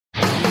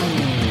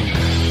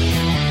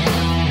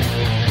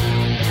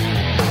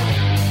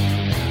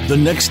The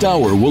next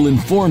hour will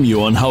inform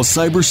you on how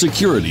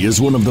cybersecurity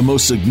is one of the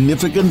most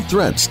significant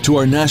threats to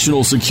our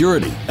national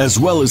security, as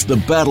well as the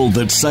battle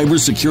that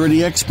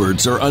cybersecurity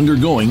experts are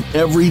undergoing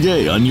every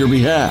day on your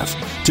behalf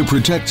to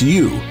protect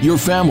you, your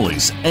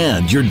families,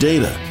 and your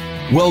data.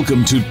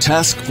 Welcome to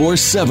Task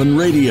Force 7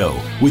 Radio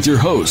with your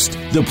host,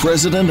 the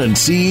President and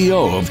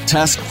CEO of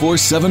Task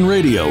Force 7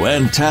 Radio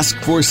and Task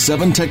Force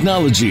 7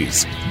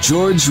 Technologies,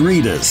 George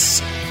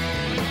Rettas.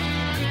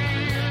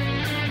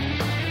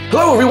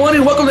 Hello, everyone,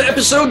 and welcome to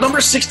episode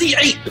number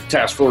 68 of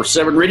Task Force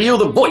 7 Radio,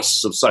 the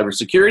voice of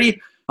cybersecurity.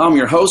 I'm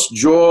your host,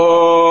 George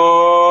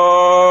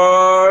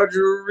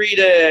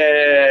Rettas.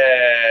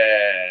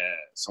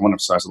 I want to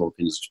emphasize all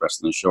opinions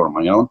expressed in this show are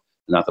my own, and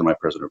not that of my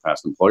present or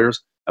past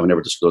employers. I will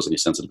never disclose any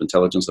sensitive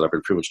intelligence that I've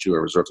been privileged to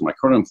or reserved to my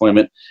current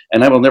employment,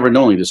 and I will never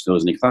knowingly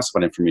disclose any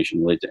classified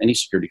information related to any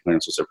security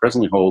clearances I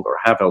presently hold or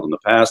have held in the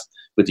past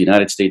with the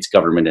United States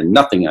government, and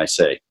nothing I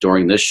say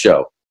during this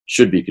show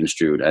should be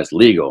construed as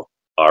legal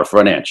or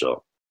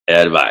financial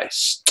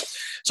advice.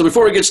 So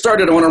before we get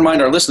started, I want to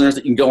remind our listeners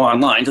that you can go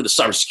online to the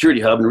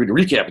Cybersecurity Hub and read a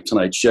recap of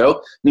tonight's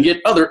show and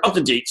get other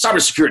up-to-date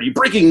cybersecurity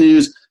breaking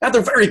news at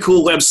their very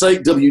cool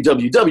website,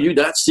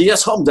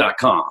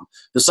 www.cshub.com.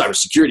 The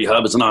Cybersecurity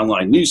Hub is an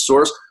online news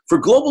source for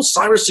global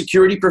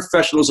cybersecurity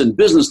professionals and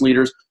business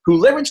leaders who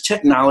leverage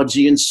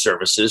technology and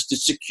services to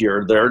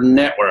secure their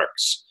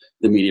networks.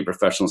 The media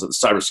professionals at the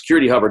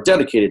Cybersecurity Hub are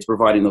dedicated to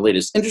providing the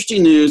latest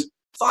interesting news,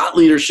 thought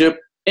leadership,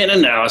 and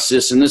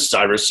analysis in the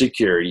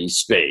cybersecurity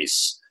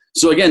space.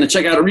 So again, to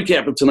check out a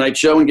recap of tonight's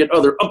show and get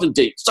other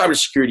up-to-date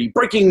cybersecurity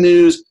breaking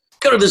news,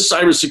 go to the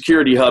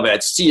Cybersecurity Hub at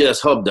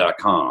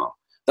cshub.com.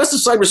 That's the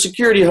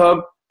Cybersecurity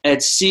Hub at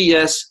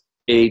cshub.com.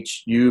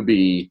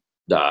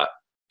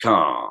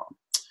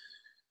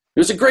 It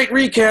was a great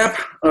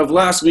recap of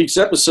last week's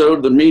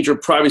episode, the major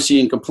privacy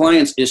and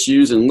compliance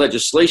issues and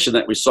legislation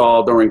that we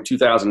saw during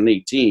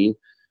 2018,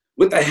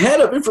 with the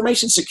head of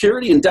information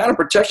security and data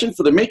protection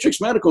for the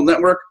Matrix Medical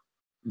Network,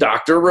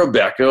 Dr.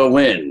 Rebecca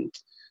Wynn.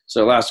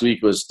 So last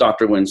week was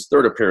Dr. Wynn's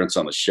third appearance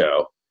on the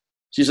show.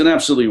 She's an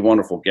absolutely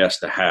wonderful guest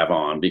to have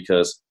on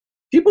because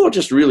people are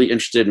just really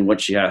interested in what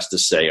she has to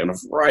say on a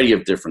variety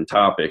of different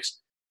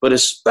topics, but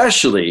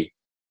especially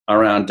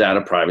around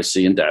data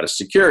privacy and data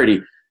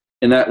security.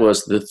 And that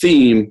was the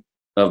theme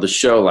of the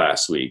show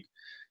last week.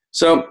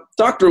 So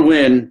Dr.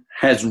 Wynn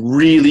has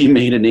really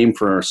made a name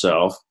for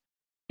herself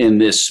in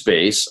this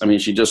space. I mean,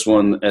 she just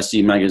won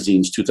SE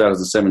Magazine's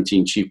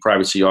 2017 Chief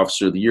Privacy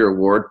Officer of the Year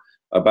award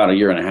about a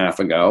year and a half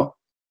ago.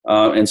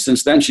 And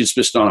since then, she's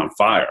just gone on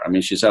fire. I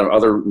mean, she's had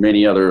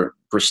many other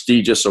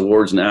prestigious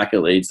awards and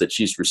accolades that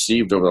she's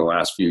received over the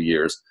last few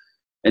years.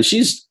 And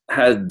she's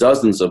had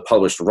dozens of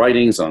published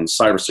writings on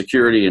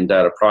cybersecurity and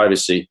data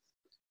privacy.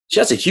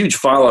 She has a huge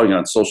following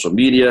on social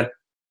media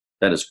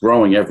that is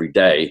growing every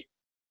day.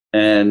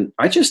 And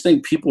I just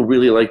think people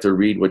really like to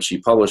read what she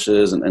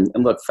publishes. And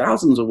look,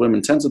 thousands of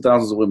women, tens of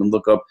thousands of women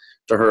look up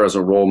to her as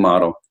a role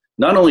model,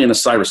 not only in the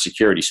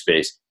cybersecurity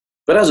space,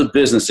 but as a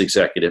business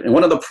executive. And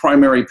one of the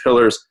primary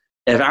pillars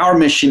of our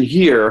mission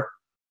here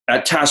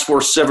at Task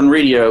Force 7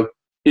 Radio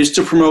is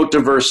to promote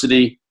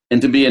diversity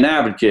and to be an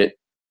advocate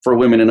for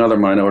women and other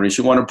minorities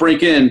who want to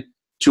break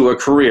into a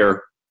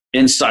career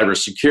in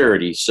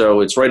cybersecurity.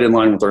 So it's right in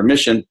line with our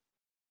mission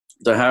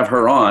to have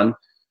her on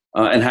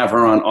and have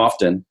her on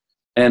often.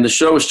 And the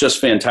show is just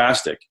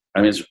fantastic.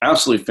 I mean, it's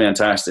absolutely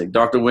fantastic.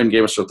 Dr. Wynn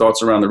gave us her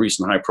thoughts around the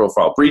recent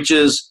high-profile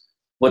breaches,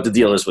 what the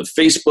deal is with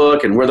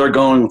Facebook, and where they're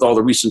going with all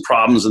the recent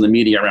problems in the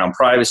media around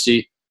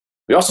privacy.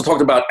 We also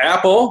talked about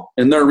Apple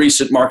and their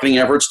recent marketing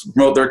efforts to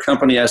promote their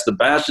company as the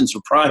bastions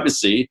for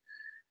privacy.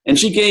 And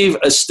she gave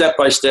a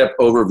step-by-step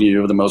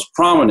overview of the most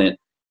prominent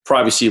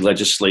privacy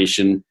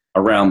legislation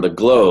around the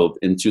globe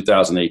in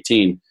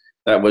 2018.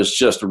 That was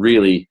just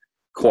really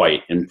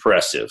quite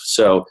impressive.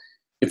 So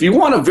if you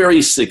want a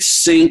very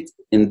succinct,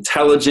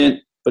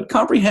 intelligent, but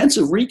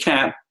comprehensive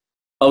recap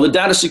of the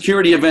data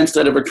security events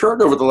that have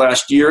occurred over the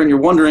last year, and you're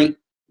wondering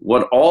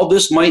what all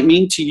this might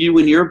mean to you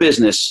and your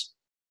business,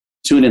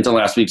 tune into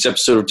last week's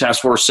episode of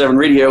Task Force 7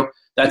 Radio.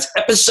 That's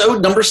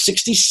episode number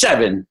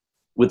 67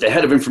 with the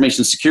head of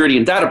information security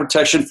and data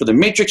protection for the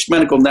Matrix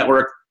Medical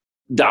Network,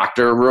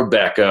 Dr.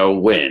 Rebecca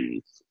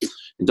Wynn.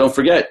 And don't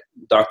forget,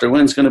 Dr.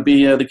 Wynn's going to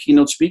be the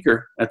keynote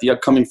speaker at the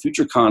upcoming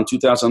FutureCon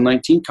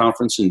 2019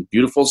 conference in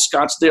beautiful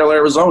Scottsdale,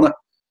 Arizona.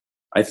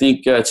 I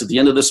think it's at the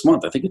end of this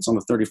month. I think it's on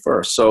the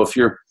 31st. So if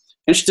you're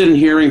interested in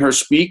hearing her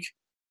speak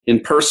in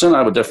person,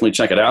 I would definitely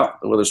check it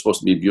out. The weather's supposed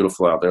to be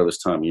beautiful out there this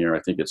time of year. I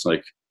think it's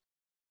like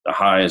the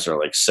highs are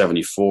like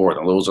 74,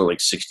 the lows are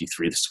like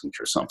 63 this week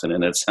or something.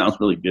 And it sounds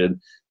really good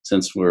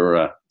since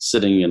we're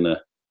sitting in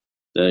the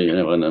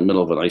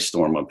middle of an ice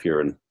storm up here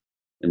in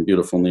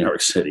beautiful New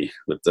York City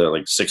with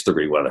like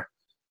 6-degree weather.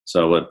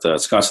 So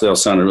Scottsdale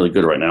sounded really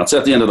good right now. It's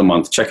at the end of the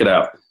month. Check it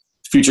out.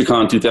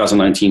 FutureCon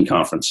 2019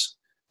 conference.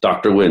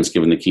 Dr. Wynn's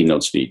giving the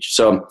keynote speech.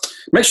 So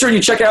make sure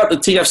you check out the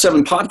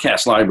TF7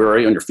 podcast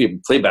library on your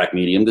favorite playback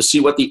medium to see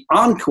what the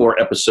encore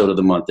episode of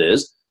the month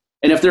is.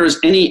 And if there is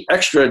any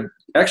extras,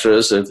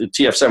 the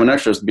TF7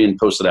 extras being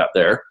posted out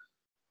there,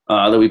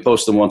 that we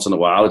post them once in a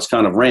while. It's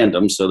kind of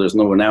random, so there's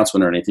no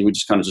announcement or anything. We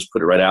just kind of just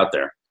put it right out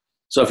there.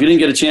 So if you didn't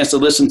get a chance to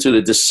listen to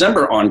the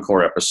December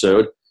Encore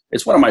episode,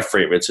 it's one of my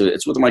favorites.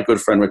 It's with my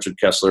good friend Richard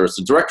Kessler. It's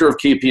the director of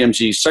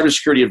KPMG's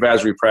Cybersecurity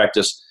Advisory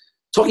Practice,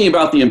 talking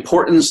about the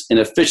importance and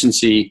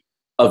efficiency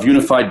of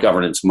unified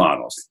governance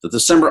models. The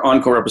December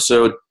Encore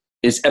episode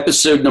is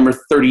episode number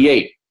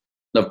 38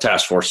 of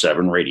Task Force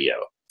 7 Radio.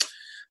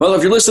 Well,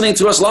 if you're listening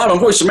to us live on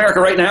Voice America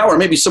right now, or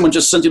maybe someone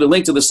just sent you the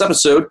link to this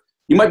episode,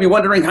 you might be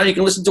wondering how you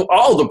can listen to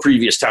all the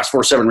previous Task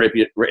Force 7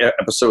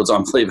 episodes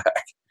on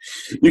playback.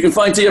 You can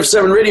find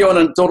TF7 Radio on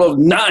a total of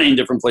 9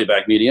 different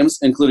playback mediums,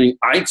 including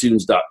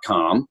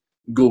iTunes.com,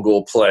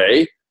 Google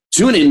Play,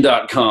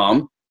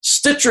 TuneIn.com,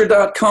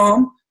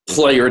 Stitcher.com,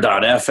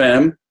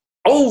 Player.fm,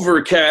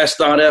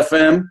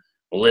 Overcast.fm,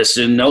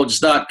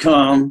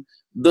 ListenNotes.com,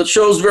 the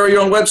show's very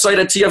own website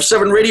at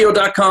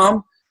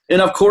TF7Radio.com,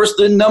 and of course,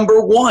 the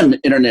number 1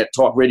 internet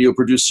talk radio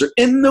producer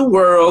in the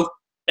world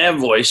at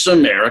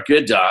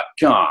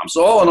VoiceAmerica.com.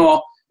 So all in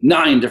all,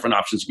 9 different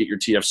options to get your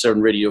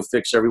TF7 radio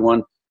fix,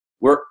 everyone.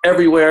 We're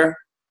everywhere.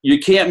 You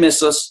can't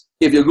miss us.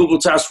 If you Google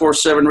Task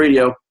Force 7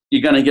 Radio,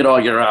 you're going to get all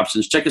your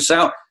options. Check us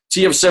out.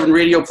 TF7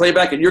 Radio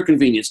playback at your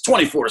convenience,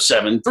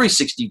 24/7,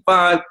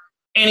 365,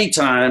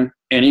 anytime,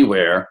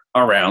 anywhere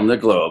around the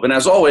globe. And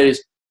as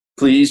always,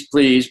 please,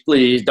 please,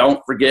 please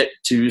don't forget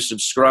to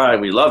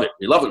subscribe. We love it.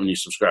 We love it when you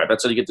subscribe.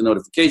 That's how you get the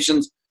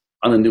notifications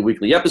on the new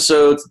weekly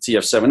episodes, the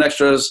TF7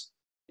 Extras,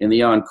 and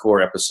the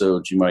Encore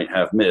episodes you might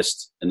have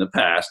missed in the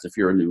past if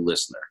you're a new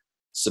listener.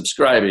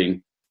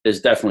 Subscribing is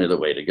definitely the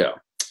way to go.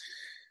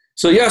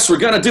 So yes, we're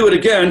going to do it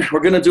again. We're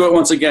going to do it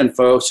once again,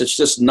 folks. It's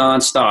just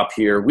nonstop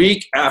here.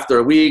 Week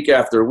after week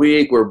after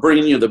week, we're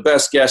bringing you the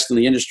best guests in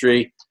the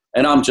industry,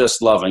 and I'm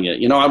just loving it.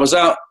 You know, I was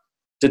out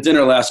to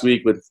dinner last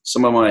week with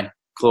some of my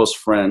close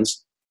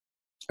friends,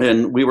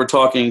 and we were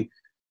talking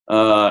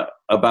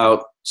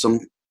about some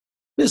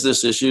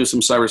business issues,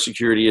 some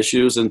cybersecurity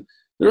issues, and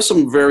there are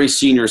some very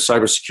senior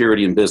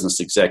cybersecurity and business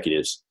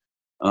executives.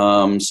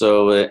 And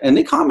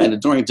they commented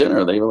during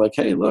dinner. They were like,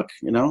 hey, look,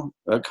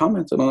 I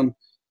commented on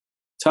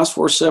Task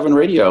Force 7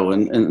 Radio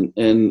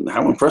and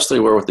how impressed they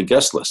were with the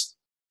guest list.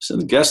 So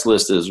the guest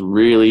list is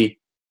really,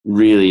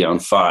 really on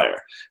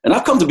fire. And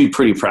I've come to be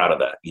pretty proud of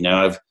that.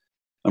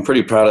 I'm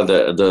pretty proud of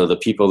the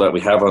people that we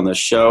have on this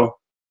show.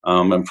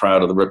 I'm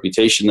proud of the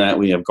reputation that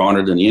we have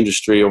garnered in the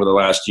industry over the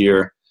last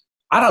year.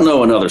 I don't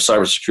know another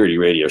cybersecurity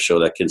radio show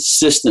that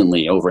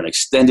consistently, over an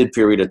extended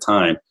period of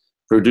time,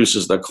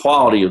 produces the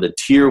quality of the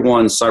Tier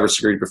 1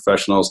 cybersecurity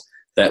professionals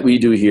that we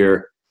do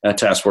here at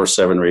Task Force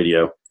 7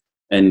 Radio.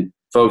 And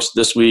folks,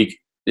 this week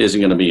isn't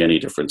going to be any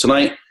different.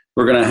 Tonight,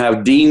 we're going to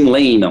have Dean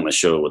Lane on the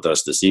show with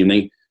us this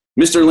evening.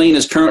 Mr. Lane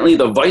is currently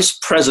the Vice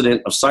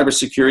President of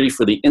Cybersecurity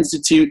for the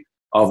Institute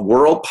of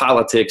World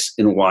Politics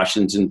in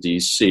Washington,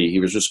 D.C. He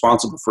was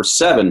responsible for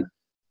 7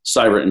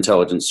 cyber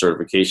intelligence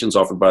certifications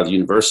offered by the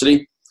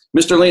university.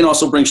 Mr. Lane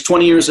also brings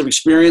 20 years of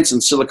experience in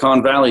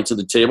Silicon Valley to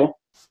the table.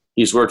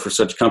 He's worked for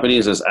such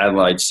companies as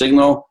Allied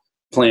Signal,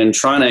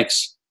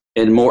 Plantronics,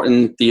 and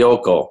Morton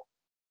Thiokol.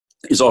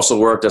 He's also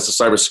worked as a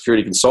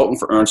cybersecurity consultant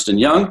for Ernst &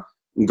 Young,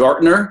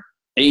 Gartner,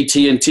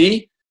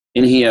 AT&T,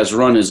 and he has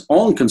run his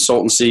own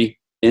consultancy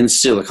in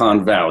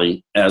Silicon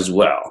Valley as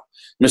well.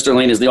 Mr.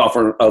 Lane is the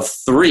author of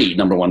 3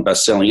 #1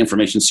 best-selling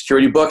information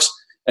security books,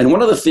 and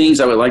one of the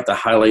things I would like to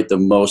highlight the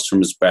most from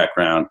his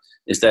background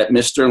is that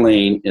Mr.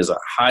 Lane is a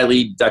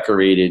highly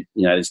decorated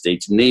United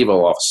States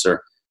naval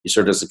officer. He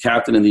served as a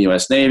captain in the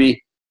U.S.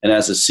 Navy and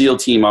as a SEAL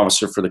team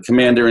officer for the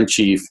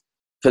Commander-in-Chief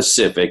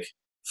Pacific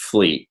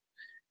Fleet.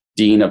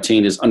 Dean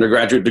obtained his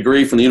undergraduate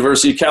degree from the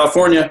University of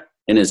California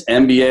and his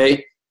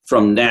MBA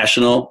from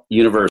National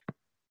University.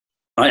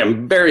 I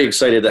am very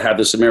excited to have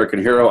this American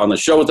hero on the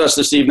show with us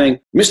this evening.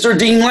 Mr.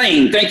 Dean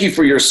Lane, thank you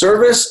for your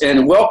service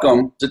and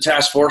welcome to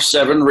Task Force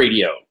 7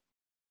 Radio.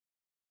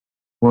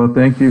 Well,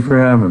 thank you for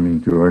having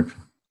me, George.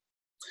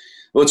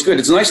 Well, it's good.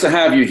 It's nice to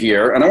have you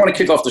here. And I want to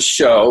kick off the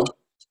show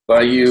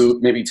by you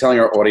maybe telling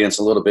our audience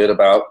a little bit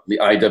about the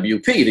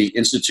IWP, the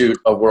Institute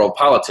of World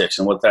Politics,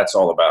 and what that's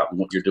all about and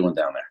what you're doing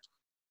down there.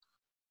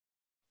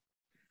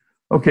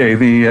 Okay,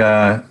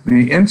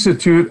 the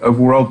Institute of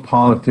World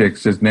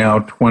Politics is now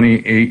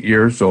 28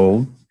 years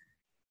old.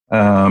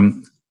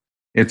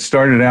 It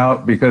started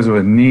out because of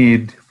a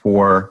need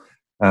for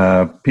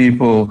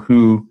people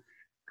who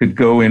could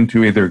go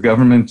into either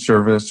government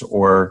service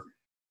or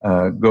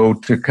go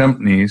to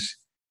companies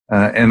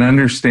and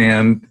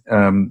understand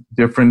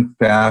different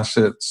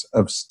facets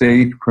of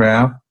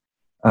statecraft,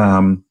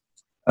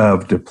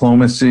 of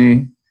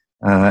diplomacy,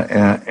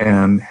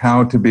 and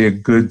how to be a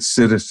good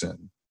citizen.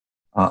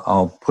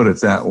 I'll put it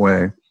that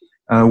way.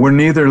 We're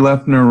neither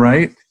left nor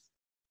right.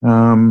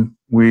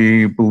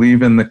 We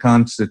believe in the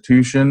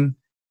Constitution,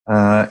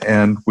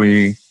 and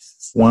we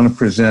want to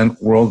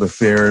present world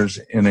affairs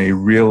in a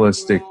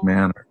realistic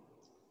manner.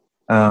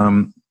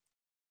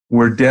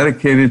 We're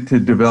dedicated to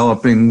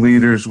developing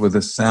leaders with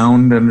a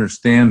sound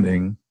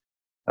understanding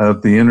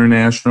of the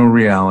international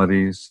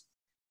realities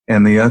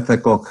and the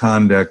ethical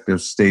conduct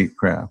of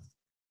statecraft.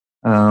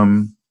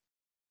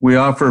 We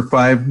offer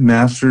 5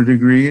 master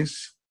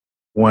degrees,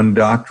 1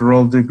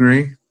 doctoral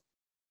degree,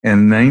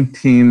 and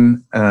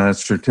 19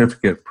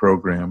 certificate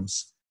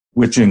programs,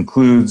 which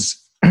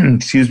includes,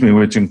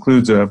 which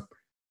includes a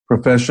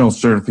professional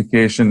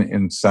certification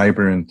in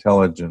cyber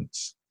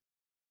intelligence.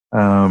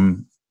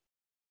 And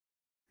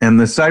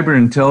the cyber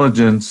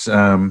intelligence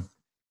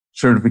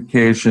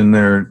certification,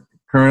 there are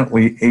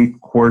currently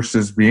 8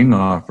 courses being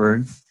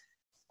offered.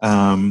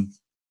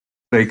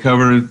 They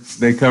cover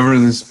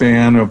the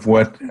span of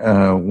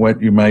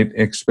what you might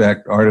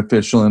expect.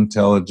 Artificial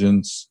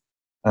intelligence,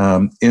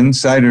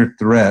 insider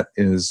threat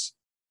is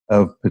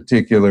of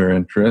particular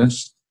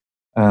interest.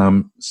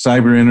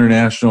 Cyber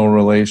international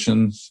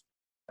relations,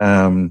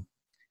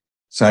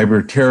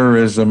 cyber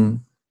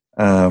terrorism.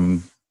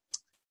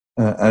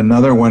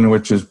 Another one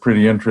which is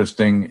pretty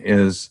interesting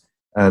is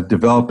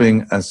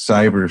developing a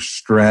cyber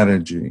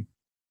strategy,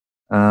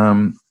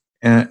 and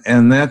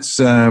that's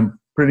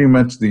pretty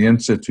much the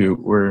institute.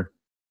 We're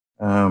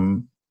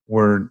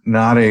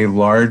not a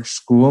large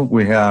school.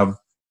 We have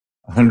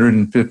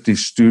 150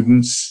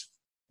 students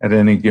at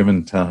any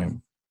given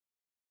time.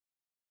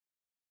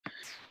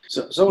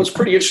 So it's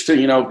pretty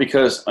interesting,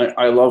 because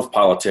I love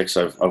politics.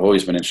 I've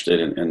always been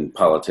interested in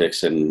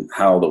politics and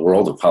how the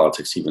world of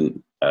politics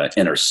even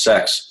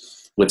intersects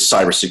with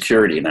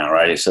cybersecurity now,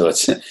 right? So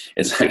it's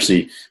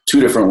actually 2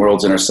 different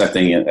worlds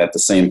intersecting at the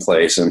same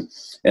place, and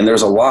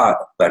there's a lot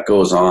that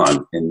goes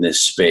on in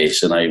this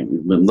space. And I've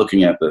been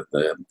looking at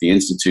the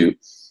institute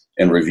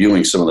and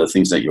reviewing some of the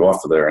things that you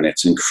offer there, and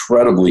it's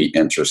incredibly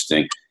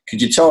interesting.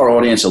 Could you tell our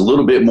audience a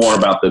little bit more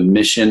about the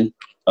mission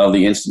of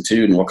the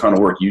institute and what kind of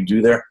work you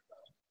do there?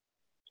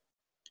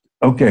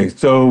 Okay,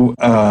 so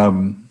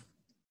the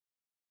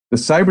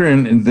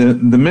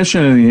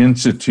mission of the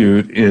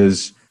institute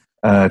is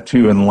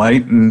to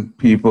enlighten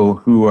people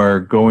who are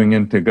going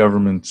into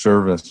government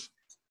service.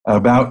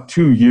 About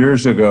 2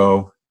 years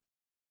ago,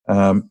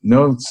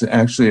 it's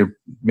actually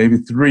maybe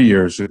 3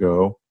 years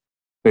ago,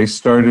 they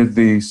started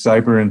the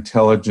Cyber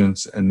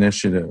Intelligence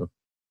Initiative.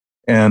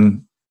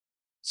 And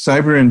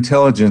cyber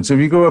intelligence, if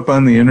you go up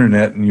on the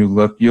internet and you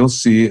look, you'll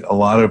see a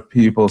lot of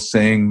people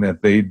saying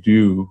that they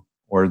do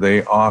or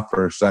they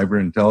offer cyber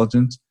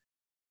intelligence.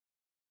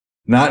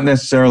 Not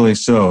necessarily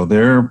so.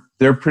 They're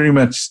pretty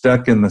much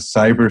stuck in the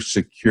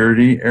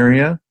cybersecurity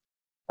area,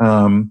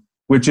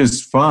 which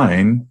is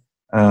fine,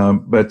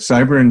 but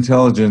cyber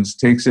intelligence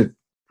takes it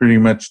pretty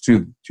much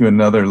to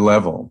another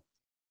level.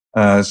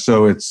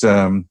 So it's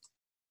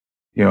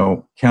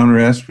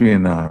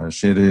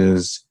counterespionage. It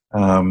is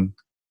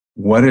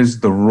what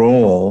is the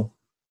role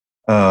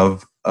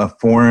of a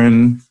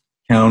foreign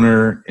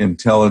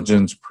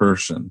counterintelligence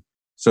person?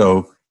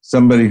 So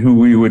somebody who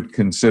we would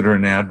consider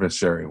an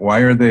adversary. Why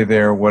are they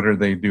there? What are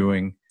they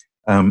doing?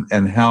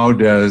 And how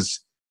does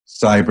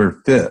cyber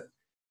fit?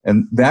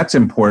 And that's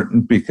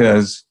important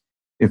because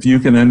if you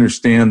can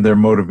understand their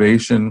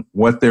motivation,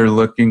 what they're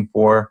looking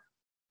for,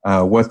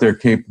 what their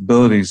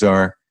capabilities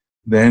are,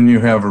 then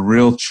you have a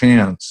real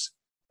chance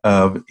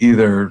of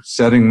either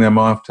setting them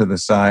off to the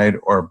side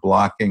or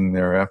blocking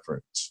their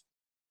efforts.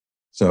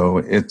 So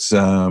it's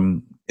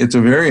a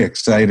very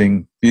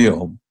exciting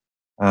field.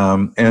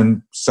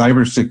 And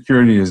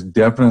cybersecurity is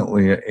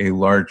definitely a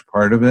large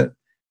part of it,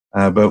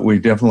 but we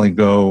definitely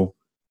go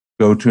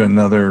to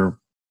another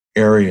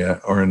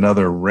area or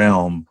another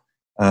realm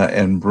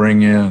and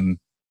bring in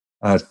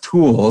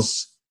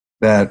tools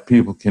that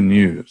people can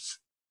use.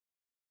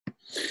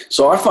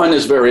 So I find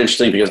this very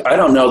interesting because I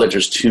don't know that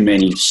there's too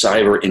many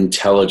cyber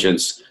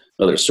intelligence,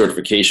 whether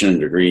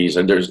certification degrees,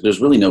 and there's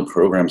really no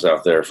programs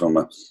out there from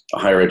a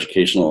higher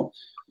educational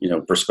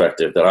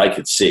perspective that I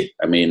could see.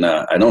 I mean,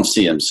 I don't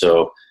see them.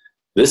 So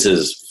this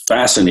is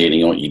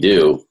fascinating what you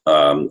do.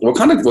 What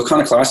kind of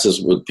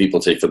classes would people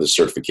take for this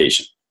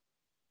certification?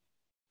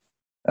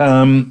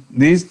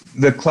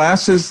 The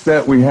classes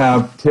that we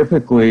have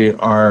typically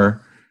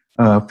are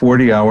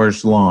 40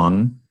 hours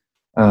long.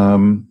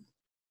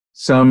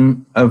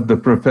 Some of the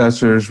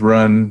professors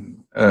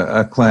run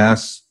a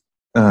class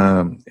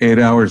 8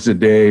 hours a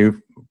day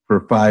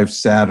for 5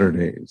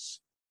 Saturdays.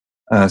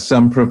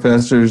 Some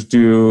professors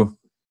do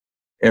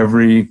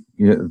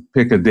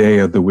pick a day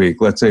of the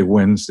week, let's say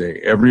Wednesday,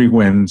 every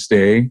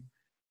Wednesday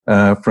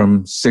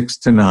from 6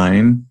 to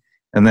 9,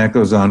 and that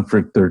goes on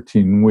for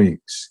 13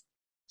 weeks.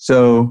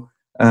 So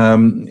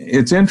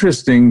it's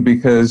interesting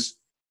because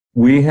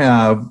we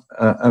have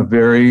a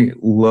very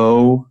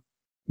low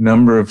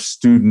number of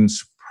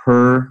students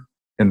per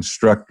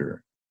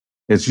instructor.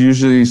 It's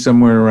usually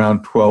somewhere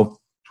around 12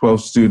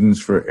 students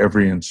for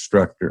every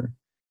instructor.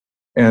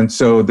 And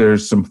so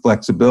there's some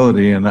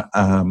flexibility. And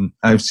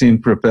I've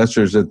seen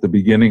professors at the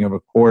beginning of a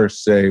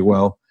course say,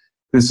 well,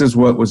 this is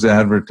what was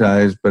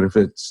advertised, but if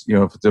it's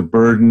a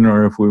burden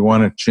or if we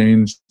want to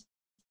change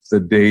the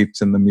dates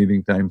and the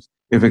meeting times,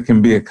 if it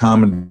can be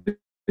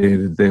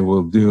accommodated, they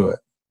will do it.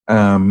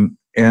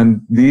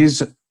 And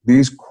these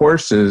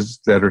courses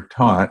that are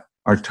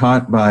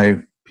taught by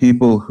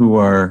people who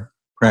are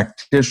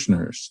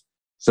practitioners.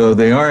 So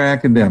they are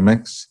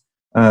academics.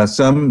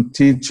 Some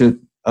teach at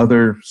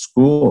other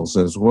schools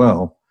as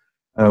well.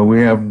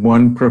 We have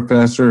one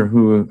professor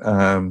who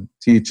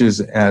teaches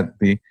at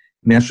the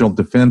National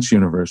Defense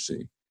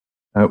University,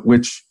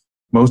 which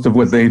most of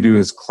what they do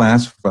is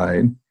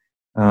classified,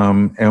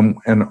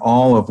 and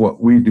all of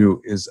what we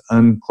do is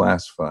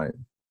unclassified.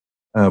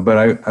 But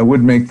I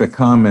would make the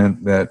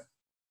comment that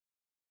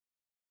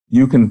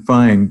you can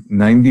find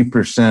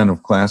 90%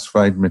 of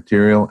classified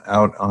material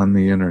out on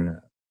the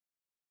internet.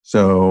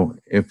 So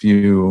if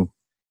you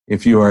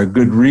are a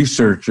good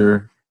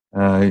researcher,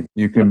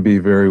 you can be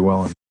very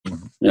well informed.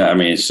 Yeah, I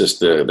mean, it's just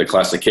the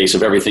classic case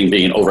of everything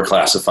being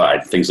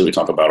overclassified, things that we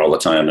talk about all the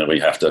time, and we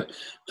have to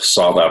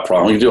solve that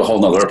problem. We can do a whole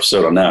nother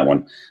episode on that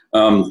one.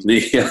 One of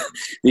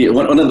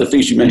the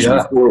things you mentioned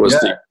before was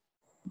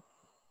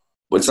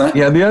what's that?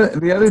 Yeah,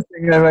 the other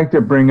thing I'd like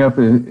to bring up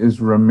is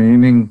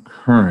remaining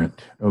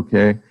current,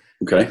 okay?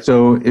 Okay.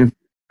 So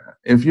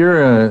if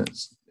you're a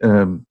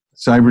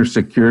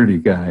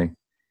cybersecurity guy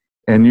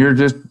and you're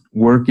just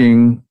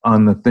working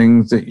on the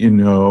things that you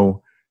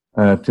know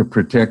to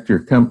protect your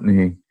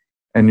company,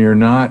 and you're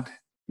not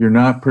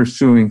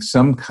pursuing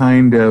some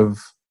kind of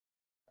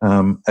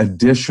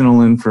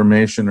additional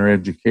information or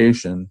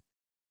education,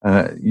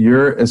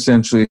 you're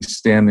essentially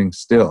standing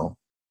still.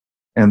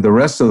 And the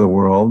rest of the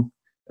world,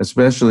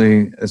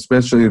 especially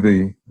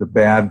the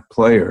bad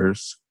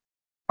players,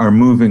 are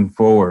moving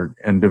forward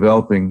and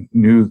developing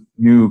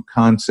new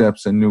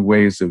concepts and new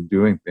ways of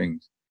doing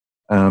things.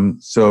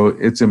 So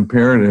it's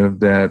imperative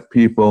that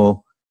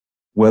people,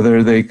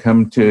 whether they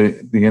come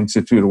to the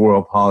Institute of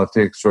World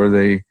Politics or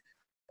they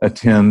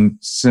attend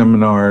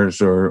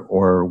seminars or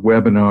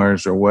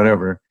webinars or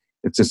whatever,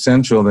 it's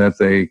essential that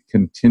they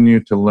continue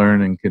to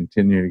learn and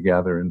continue to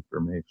gather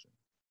information.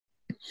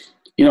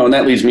 You know, and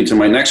that leads me to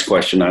my next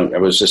question. I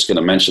was just going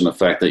to mention the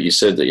fact that you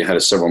said that you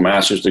had several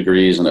master's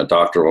degrees and a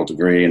doctoral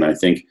degree, and I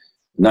think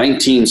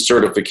 19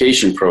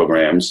 certification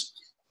programs,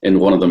 and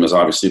one of them is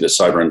obviously the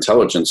cyber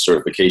intelligence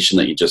certification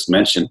that you just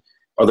mentioned.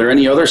 Are there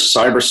any other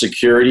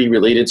cybersecurity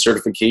related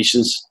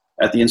certifications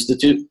at the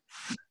Institute?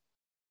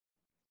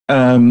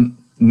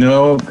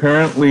 No,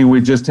 currently we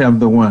just have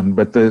the one,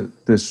 but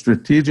the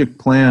strategic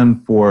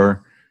plan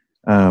for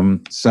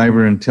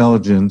cyber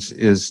intelligence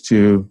is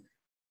to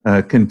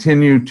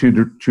continue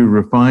to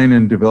refine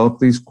and develop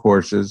these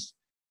courses.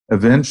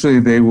 Eventually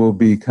they will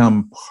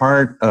become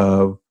part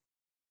of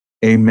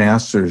a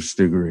master's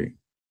degree.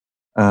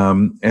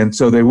 And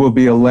so they will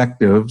be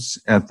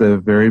electives at the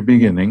very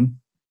beginning.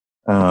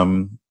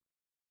 And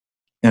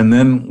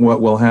then what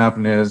will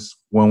happen is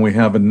when we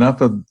have enough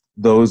of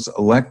those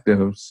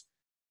electives,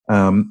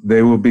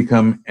 they will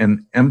become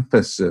an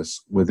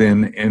emphasis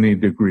within any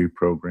degree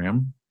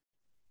program.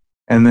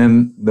 And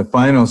then the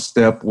final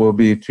step will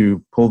be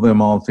to pull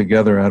them all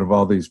together out of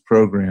all these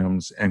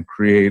programs and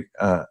create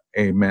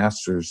a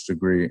master's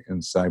degree in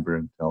cyber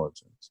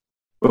intelligence.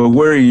 But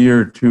we're a year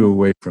or two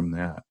away from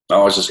that. I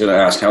was just going to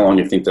ask how long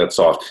you think that's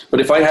off.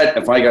 But if I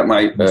got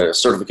my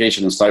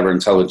certification in cyber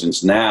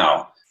intelligence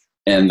now,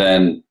 and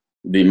then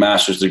the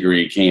master's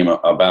degree came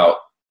about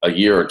a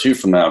year or two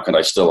from now, could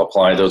I still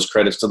apply those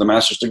credits to the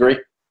master's degree?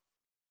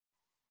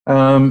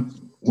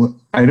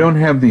 I don't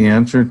have the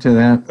answer to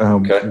that.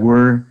 Okay.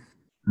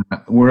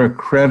 We're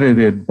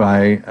accredited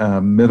by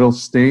Middle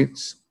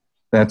States.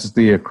 That's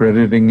the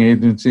accrediting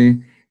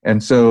agency.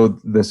 And so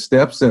the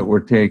steps that we're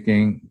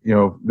taking,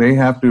 they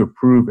have to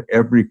approve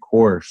every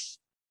course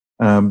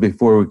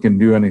before we can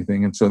do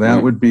anything. And so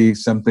that would be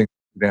something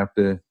we'd have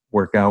to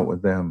work out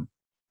with them.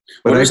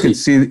 But I can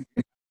see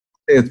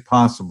it's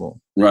possible.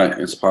 Right,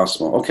 it's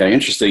possible. Okay,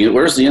 interesting.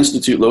 Where's the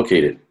Institute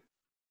located?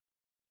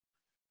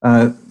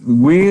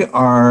 We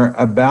are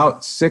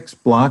about 6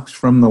 blocks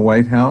from the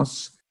White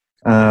House.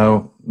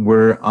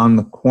 We're on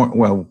the corner.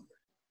 Well,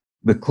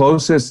 the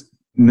closest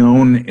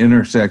known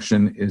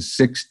intersection is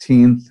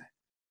 16th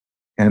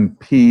and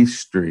P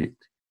Street.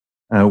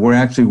 We're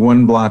actually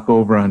 1 block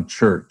over on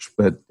Church,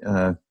 but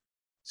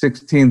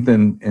 16th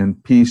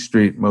and P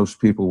Street, most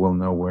people will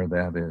know where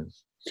that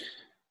is.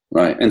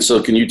 Right. And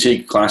so can you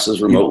take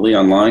classes remotely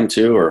online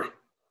too, or?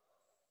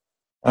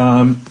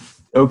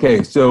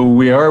 Okay, so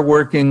we are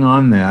working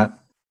on that.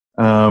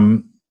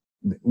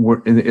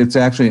 It's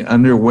actually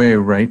underway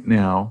right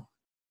now,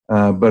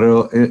 but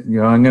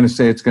I'm going to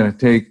say it's going to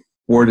take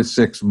 4 to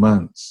 6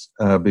 months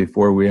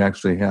before we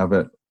actually have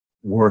it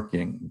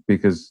working,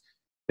 because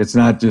it's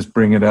not just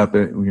bring it up.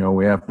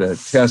 We have to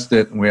test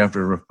it and we have to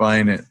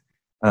refine it.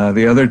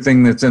 The other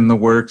thing that's in the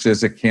works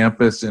is a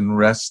campus in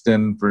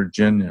Reston,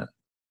 Virginia.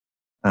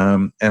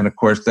 And of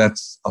course,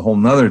 that's a whole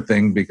nother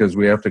thing, because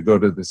we have to go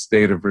to the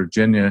state of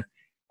Virginia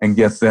and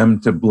get them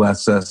to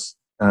bless us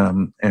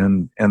and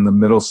the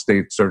middle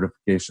state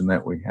certification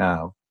that we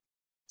have.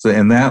 So,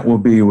 and that will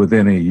be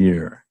within a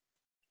year.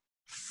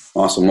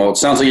 Awesome. Well, it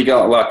sounds like you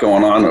got a lot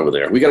going on over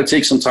there. We got to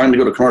take some time to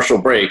go to commercial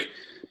break,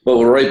 but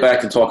we're right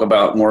back to talk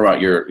more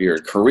about your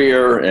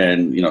career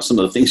and some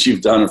of the things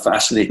you've done and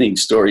fascinating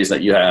stories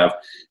that you have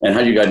and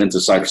how you got into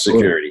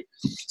cybersecurity.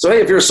 So,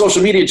 hey, if you're a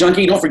social media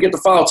junkie, don't forget to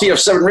follow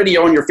TF7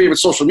 Radio on your favorite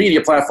social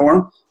media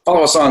platform.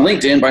 Follow us on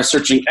LinkedIn by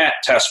searching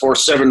 @Task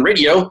Force 7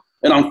 Radio,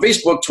 and on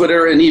Facebook,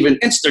 Twitter, and even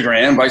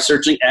Instagram by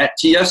searching at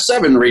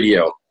TF7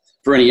 Radio.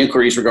 For any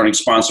inquiries regarding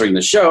sponsoring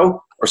the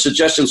show or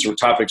suggestions for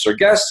topics or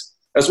guests,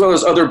 as well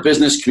as other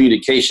business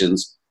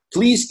communications,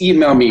 please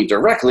email me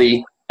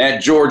directly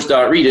at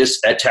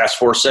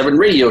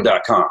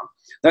george.reedus@taskforce7radio.com.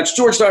 That's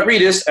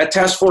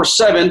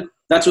george.reedus@taskforce7,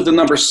 that's with the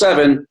number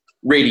 7,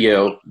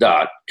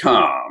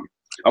 radio.com.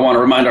 I want to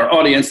remind our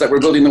audience that we're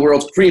building the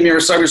world's premier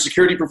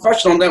cybersecurity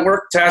professional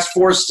network, Task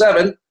Force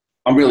 7.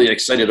 I'm really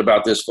excited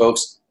about this,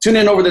 folks. Tune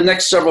in over the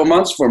next several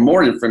months for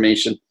more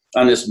information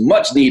on this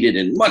much needed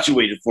and much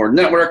waited for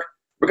network.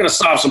 We're going to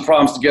solve some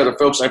problems together,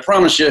 folks. I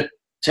promise you,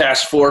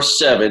 Task Force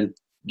 7,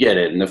 get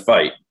it in the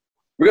fight.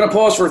 We're going to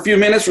pause for a few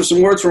minutes for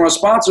some words from our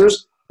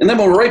sponsors, and then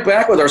we'll be right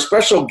back with our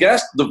special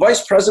guest, the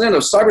Vice President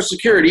of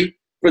Cybersecurity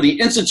for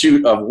the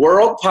Institute of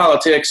World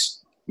Politics,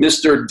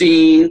 Mr.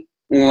 Dean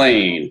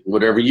Lane.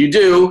 Whatever you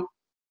do,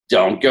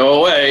 don't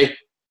go away.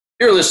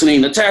 You're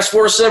listening to Task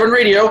Force 7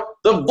 Radio,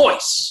 the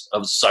voice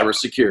of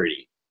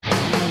cybersecurity.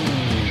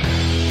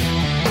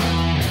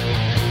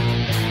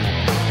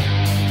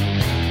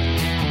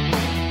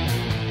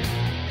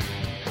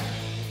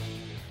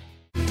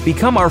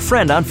 Become our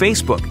friend on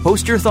Facebook.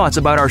 Post your thoughts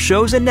about our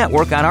shows and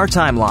network on our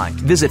timeline.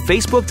 Visit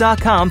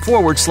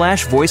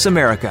facebook.com/Voice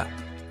America.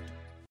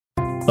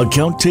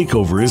 Account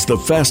takeover is the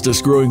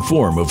fastest growing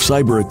form of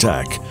cyber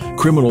attack.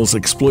 Criminals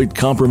exploit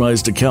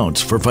compromised accounts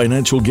for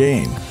financial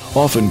gain,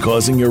 often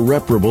causing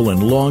irreparable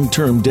and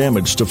long-term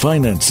damage to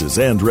finances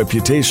and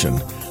reputation.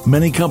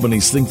 Many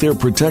companies think they're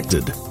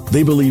protected.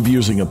 They believe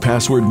using a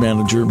password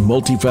manager,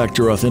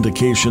 multi-factor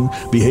authentication,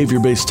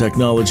 behavior-based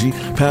technology,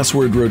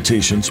 password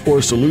rotations,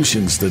 or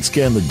solutions that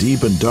scan the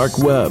deep and dark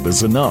web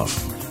is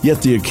enough.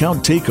 Yet the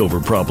account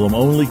takeover problem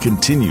only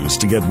continues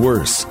to get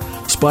worse.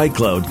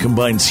 SpyCloud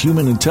combines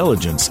human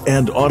intelligence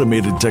and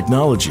automated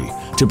technology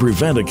to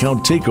prevent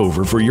account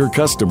takeover for your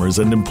customers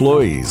and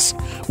employees.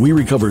 We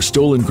recover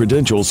stolen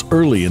credentials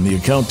early in the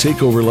account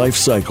takeover life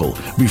cycle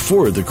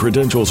before the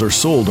credentials are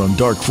sold on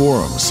dark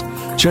forums.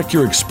 Check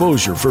your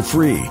exposure for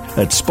free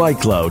at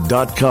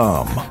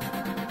spycloud.com.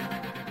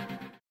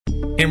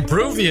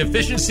 Improve the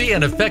efficiency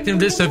and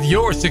effectiveness of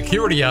your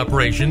security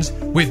operations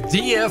with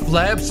DF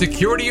Labs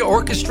Security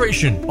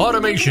Orchestration,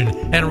 Automation,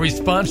 and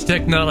Response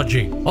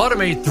Technology.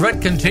 Automate threat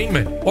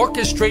containment,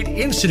 orchestrate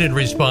incident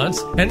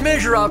response, and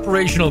measure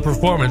operational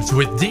performance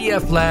with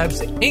DF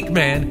Labs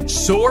Inkman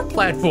SOAR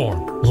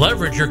platform.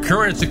 Leverage your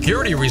current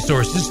security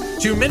resources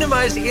to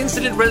minimize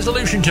incident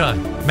resolution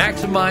time,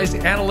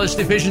 maximize analyst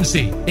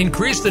efficiency,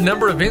 increase the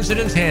number of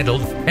incidents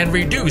handled, and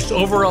reduce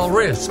overall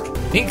risk.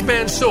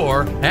 Inkman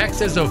SOAR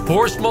acts as a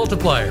force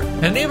multiplier,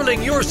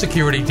 enabling your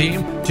security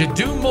team to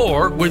do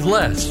more with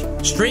less.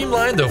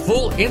 Streamline the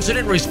full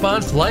incident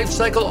response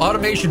lifecycle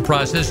automation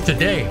process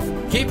today.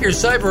 Keep your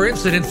cyber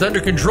incidents under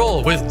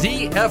control with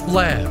DF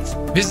Labs.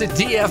 Visit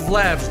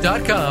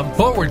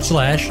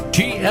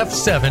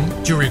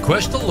dflabs.com/TF7 to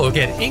request a look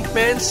at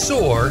Inkman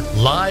SOAR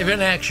live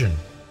in action.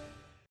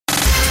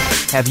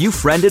 Have you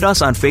friended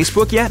us on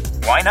Facebook yet?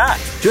 Why not?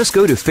 Just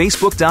go to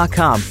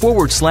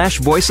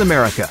facebook.com/Voice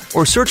America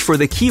or search for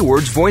the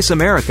keywords Voice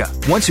America.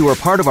 Once you are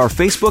part of our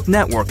Facebook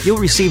network, you'll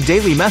receive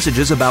daily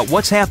messages about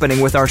what's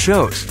happening with our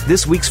shows,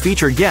 this week's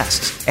featured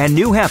guests, and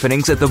new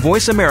happenings at the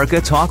Voice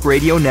America Talk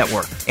Radio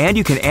Network. And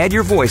you can add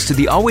your voice to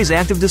the always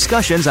active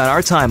discussions on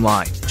our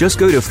timeline. Just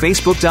go to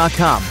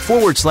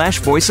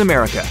facebook.com/Voice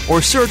America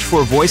or search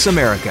for Voice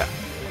America.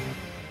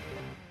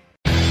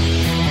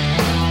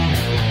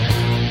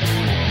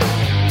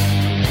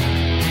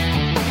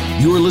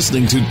 You're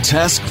listening to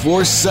Task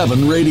Force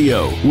 7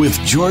 Radio with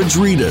George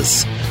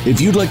Reedus. If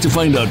you'd like to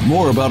find out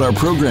more about our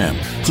program,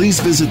 please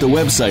visit the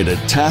website at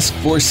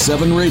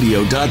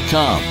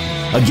taskforce7radio.com.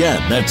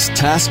 Again, that's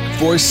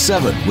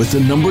taskforce7 with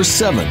the number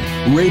 7,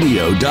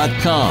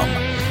 radio.com.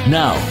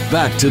 Now,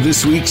 back to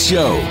this week's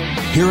show.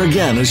 Here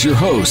again is your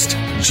host,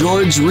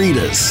 George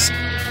Reedus.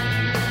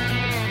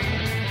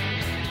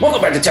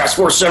 Welcome back to Task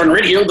Force 7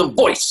 Radio, the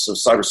voice of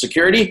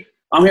cybersecurity.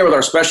 I'm here with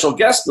our special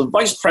guest, the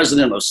Vice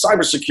President of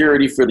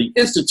Cybersecurity for the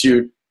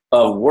Institute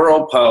of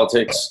World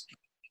Politics,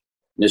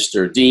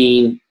 Mr.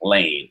 Dean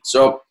Lane.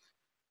 So,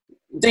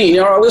 Dean,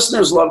 our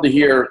listeners love to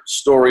hear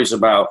stories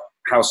about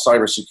how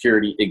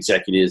cybersecurity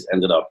executives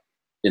ended up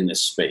in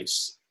this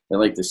space. They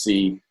like to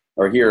see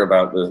or hear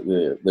about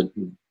the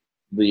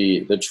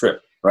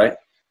trip, right?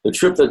 The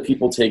trip that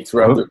people take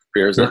throughout their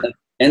careers, and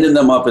ending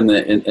them up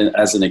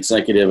as an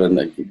executive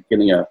and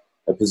getting a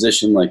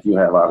position like you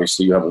have.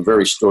 Obviously, you have a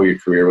very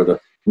storied career with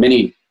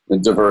many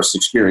diverse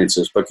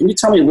experiences. But can you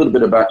tell me a little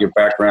bit about your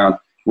background,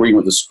 where you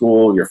went to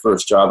school, your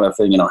first job, that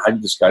thing, how you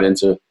just got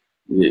into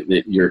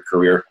your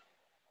career?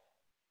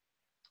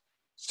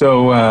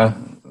 So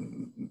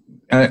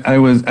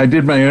I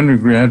did my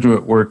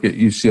undergraduate work at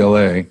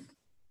UCLA,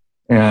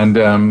 and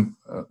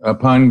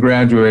upon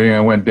graduating,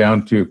 I went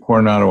down to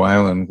Coronado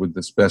Island with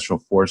the Special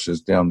Forces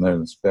down there.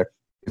 It's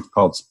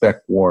called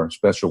Spec War,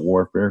 Special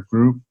Warfare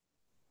Group.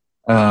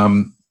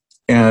 And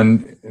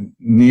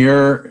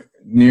near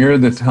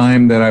the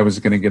time that I was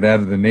going to get out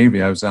of the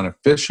Navy, I was on a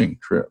fishing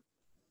trip.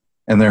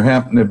 And there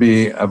happened to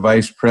be a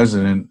vice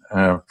president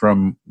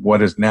from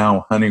what is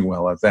now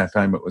Honeywell. At that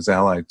time, it was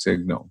Allied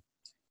Signal.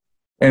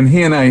 And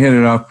he and I hit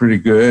it off pretty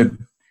good.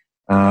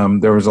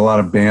 There was a lot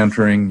of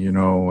bantering,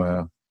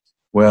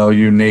 well,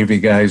 you Navy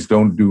guys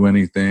don't do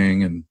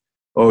anything, and,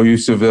 oh, you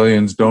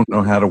civilians don't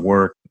know how to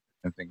work,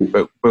 I think.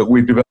 But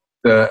we developed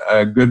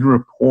a good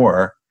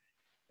rapport.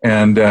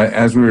 And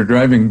as we were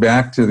driving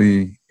back to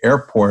the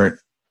airport,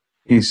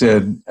 he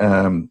said,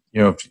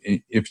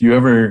 if you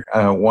ever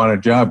want a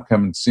job,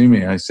 come and see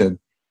me. I said,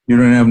 you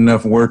don't have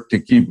enough work to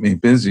keep me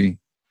busy.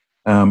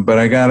 But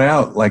I got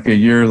out like a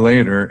year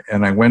later,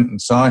 and I went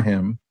and saw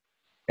him,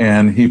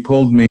 and he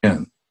pulled me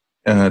in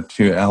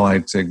to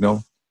Allied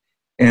Signal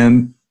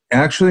and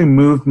actually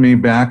moved me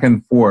back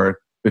and forth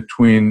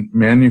between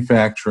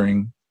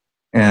manufacturing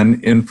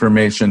and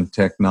information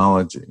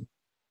technology.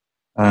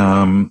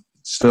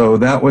 So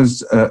that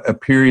was a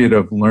period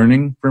of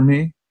learning for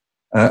me.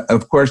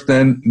 Of course,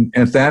 then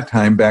at that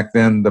time, back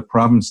then, the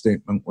problem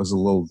statement was a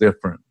little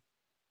different.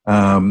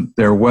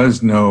 There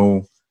was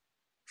no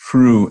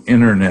true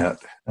internet.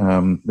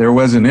 There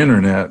was an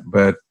internet,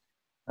 but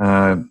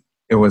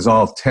it was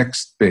all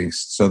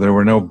text-based, so there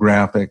were no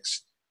graphics.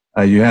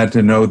 You had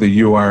to know the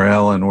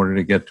URL in order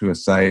to get to a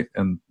site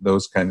and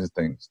those kinds of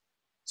things.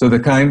 So the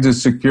kinds of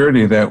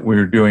security that we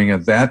were doing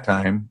at that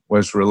time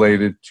was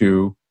related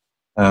to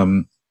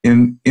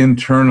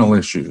internal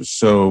issues.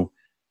 So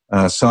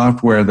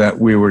software that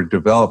we were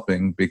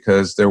developing,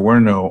 because there were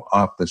no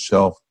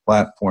off-the-shelf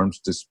platforms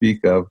to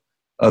speak of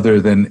other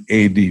than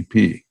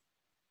ADP.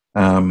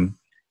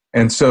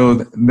 And so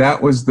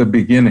that was the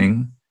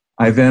beginning.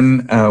 I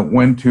then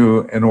went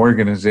to an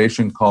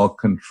organization called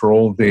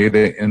Control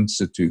Data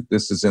Institute.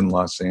 This is in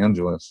Los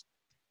Angeles.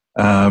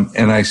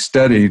 And I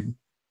studied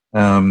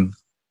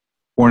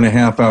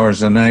 4.5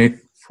 hours a night,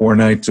 4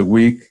 nights a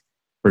week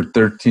for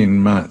 13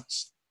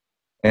 months.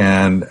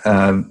 And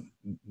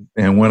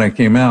when I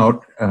came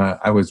out,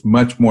 I was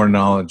much more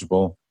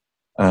knowledgeable.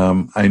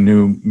 I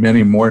knew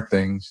many more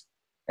things.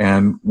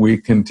 And we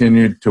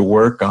continued to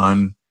work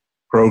on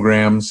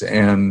programs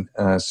and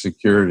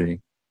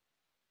security.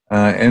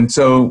 And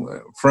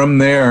so from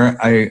there,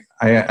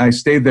 I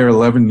stayed there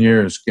 11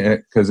 years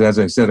because, as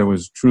I said, it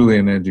was truly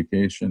an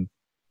education.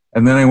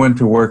 And then I went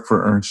to work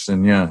for Ernst &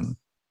 Young.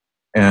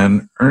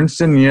 And Ernst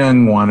 &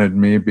 Young wanted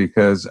me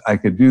because I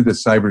could do the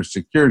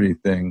cybersecurity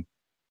thing,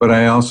 but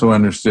I also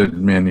understood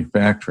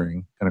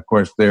manufacturing. And of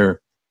course,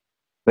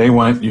 they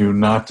want you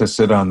not to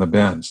sit on the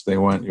bench. They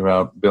want you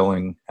out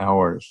billing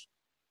hours.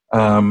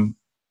 And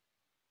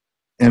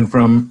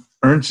from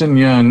Ernst &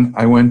 Young,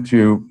 I went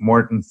to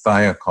Morton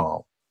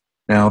Thiokol.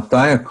 Now,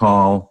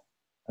 Thiokol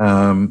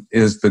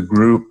is the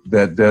group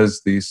that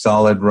does the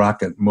solid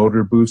rocket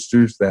motor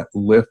boosters that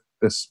lift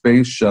the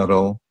space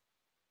shuttle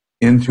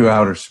into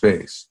outer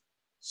space.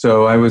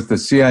 So I was the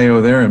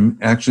CIO there and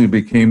actually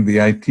became the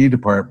IT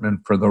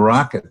department for the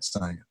rocket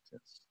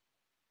scientists,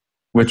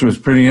 which was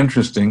pretty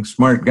interesting.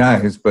 Smart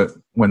guys, but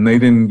when they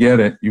didn't get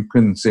it, you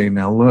couldn't say,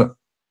 now look,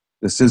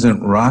 this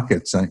isn't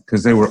rocket science,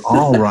 because they were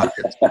all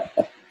rockets.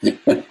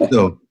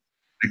 So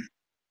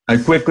I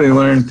quickly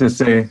learned to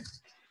say,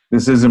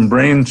 this isn't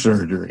brain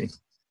surgery.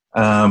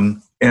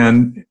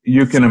 And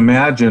you can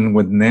imagine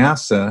with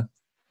NASA,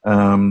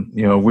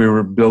 we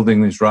were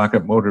building these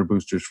rocket motor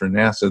boosters for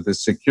NASA. The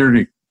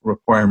security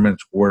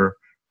requirements were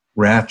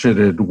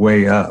ratcheted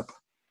way up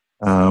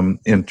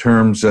in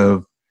terms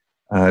of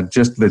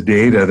just the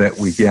data that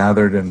we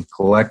gathered and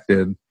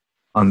collected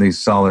on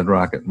these solid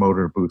rocket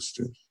motor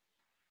boosters.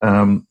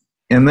 And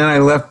then I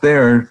left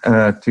there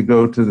to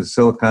go to the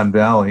Silicon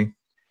Valley.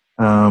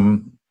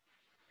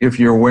 If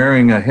you're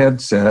wearing a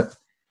headset,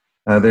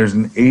 there's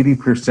an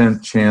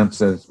 80% chance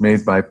that it's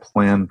made by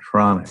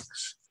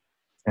Plantronics.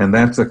 And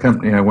that's the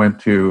company I went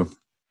to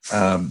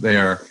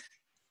there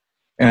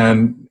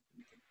and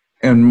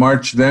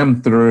marched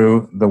them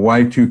through the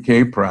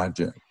Y2K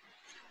project,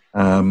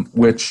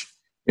 which,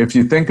 if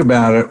you think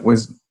about it,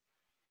 was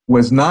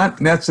not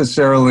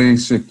necessarily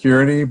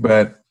security,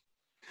 but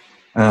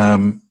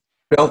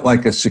felt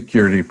like a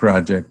security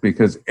project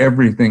because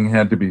everything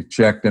had to be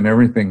checked and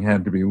everything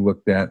had to be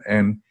looked at,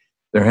 and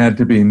there had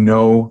to be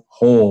no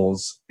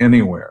holes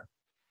anywhere.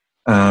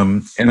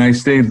 And I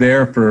stayed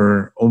there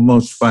for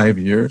almost 5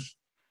 years.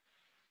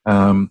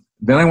 Then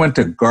I went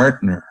to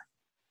Gartner.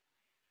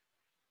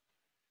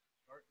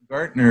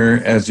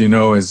 Gartner, as you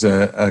know, is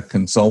a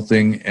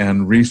consulting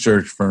and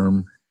research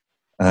firm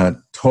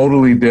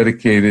totally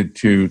dedicated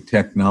to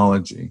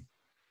technology.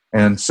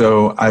 And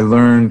so I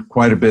learned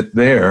quite a bit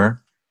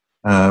there.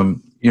 It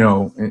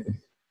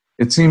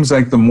seems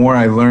like the more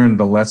I learn,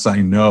 the less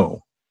I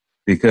know,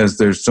 because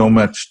there's so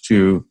much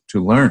to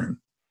learn.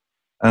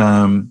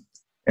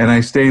 And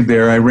I stayed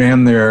there. I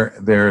ran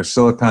their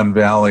Silicon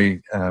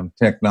Valley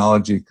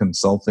technology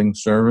consulting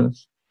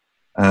service,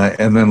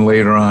 and then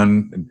later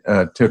on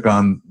took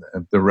on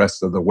the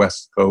rest of the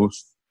West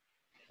Coast.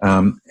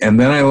 And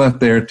then I left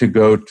there to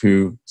go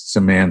to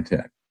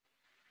Symantec.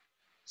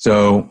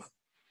 So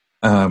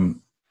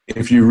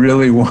if you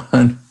really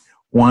want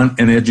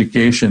an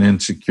education in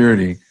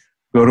security,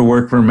 go to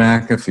work for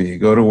McAfee,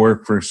 go to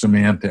work for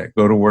Symantec,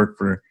 go to work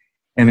for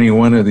any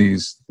one of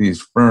these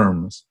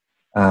firms,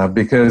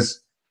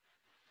 because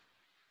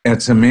at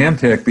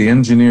Symantec, the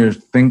engineers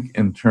think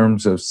in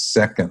terms of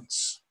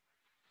seconds.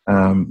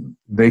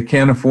 They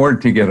can't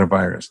afford to get a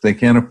virus. They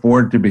can't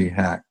afford to be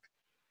hacked,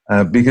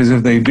 because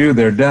if they do,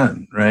 they're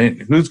done, right?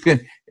 Who's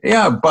going?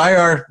 Yeah, buy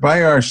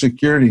our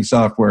security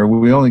software.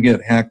 We only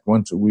get hacked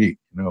once a week.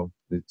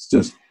 It's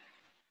just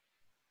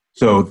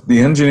so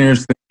the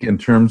engineers think in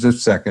terms of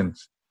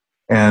seconds,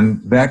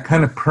 and that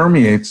kind of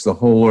permeates the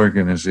whole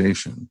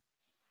organization.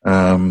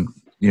 When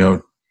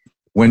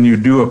you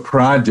do a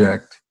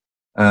project,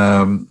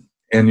 and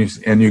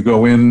you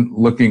go in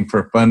looking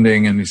for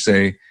funding, and you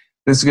say,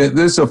 this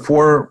is a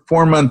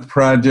 4-month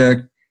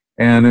project,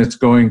 and it's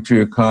going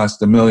to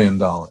cost $1 million.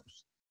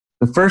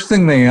 The first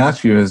thing they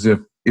ask you is,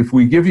 if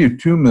we give you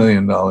 $2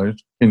 million,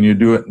 can you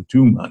do it in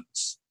 2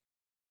 months?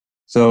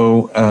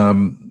 So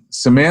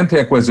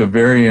Symantec was a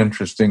very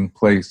interesting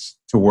place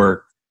to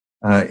work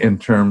in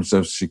terms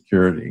of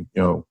security.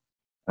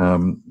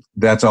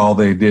 That's all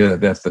they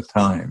did at the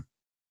time.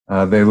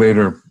 They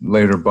later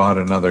bought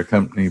another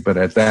company, but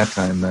at that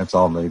time, that's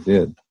all they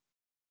did.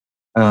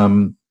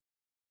 And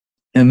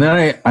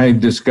then I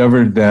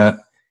discovered that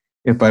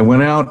if I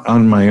went out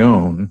on my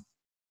own,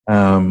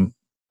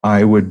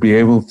 I would be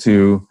able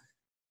to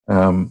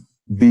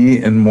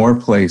be in more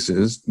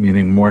places,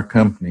 meaning more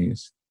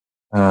companies.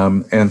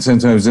 And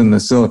since I was in the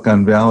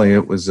Silicon Valley,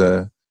 it was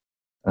a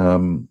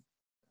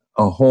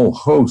whole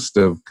host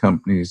of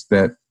companies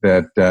that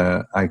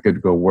I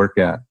could go work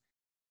at.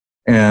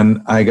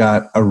 And I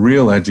got a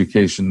real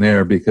education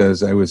there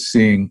because I was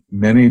seeing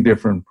many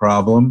different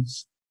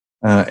problems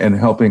and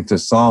helping to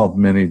solve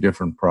many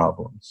different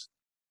problems.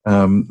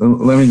 Let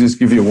me just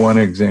give you one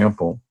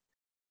example.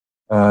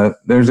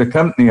 There's a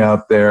company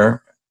out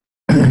there,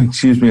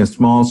 a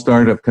small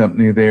startup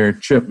company. They're a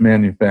chip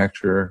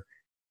manufacturer,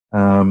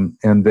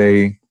 and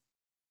they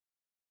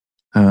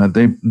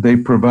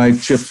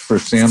provide chips for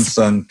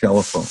Samsung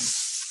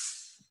telephones.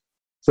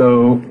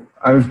 So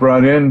I was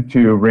brought in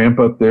to ramp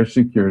up their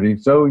security.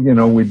 So,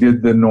 we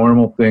did the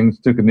normal things,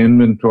 took an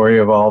inventory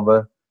of all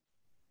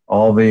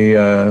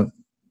the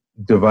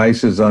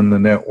devices on the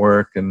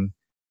network, and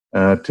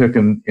took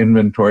an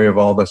inventory of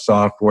all the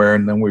software,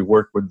 and then we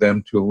worked with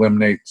them to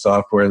eliminate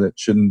software that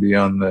shouldn't be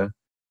on the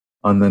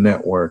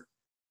network.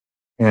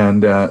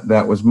 And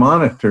that was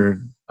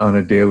monitored on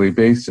a daily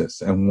basis.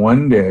 And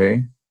one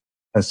day,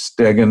 a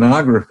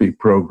steganography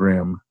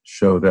program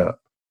showed up.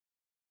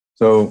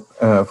 So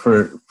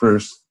for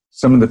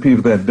some of the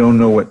people that don't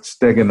know what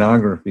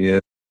steganography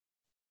is,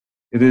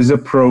 it is a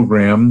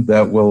program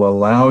that will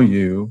allow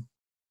you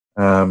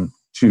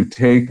to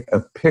take a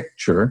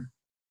picture,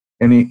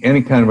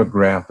 any kind of a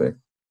graphic,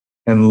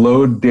 and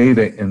load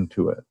data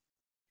into it.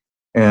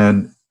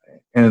 And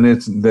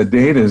the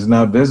data is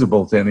not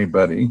visible to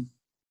anybody.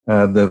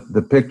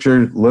 The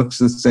picture looks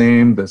the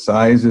same, the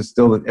size is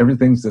still,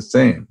 everything's the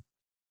same.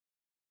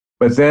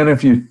 But then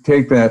if you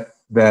take that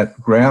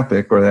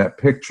graphic or that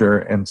picture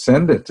and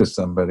send it to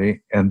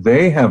somebody, and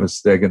they have a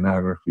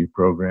steganography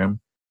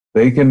program,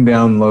 they can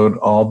download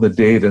all the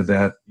data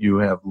that you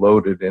have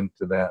loaded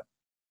into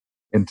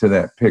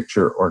that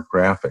picture or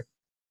graphic.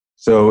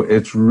 So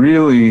it's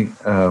really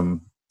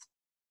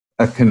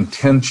a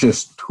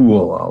contentious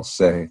tool, I'll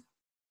say.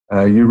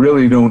 You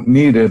really don't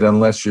need it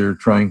unless you're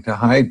trying to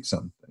hide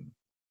something.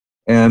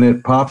 And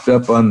it popped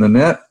up on the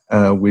net.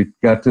 We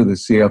got to the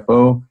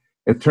CFO.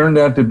 It turned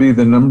out to be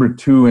the number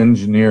 2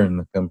 engineer in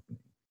the company.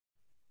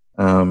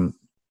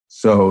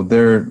 So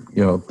there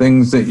are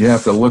things that you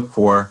have to look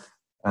for,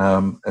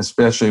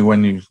 especially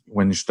when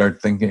you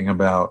start thinking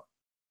about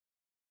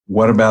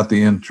what about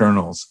the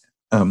internals.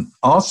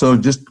 Also,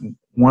 just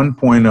one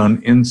point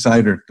on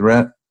insider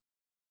threat.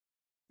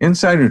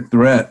 Insider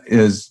threat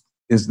is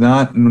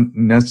not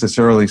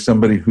necessarily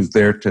somebody who's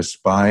there to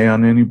spy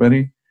on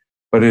anybody,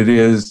 but it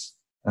is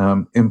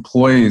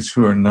employees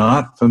who are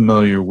not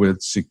familiar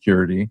with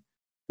security,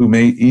 who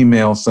may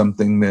email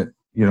something that,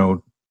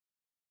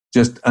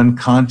 just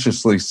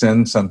unconsciously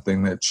send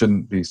something that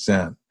shouldn't be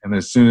sent. And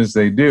as soon as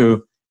they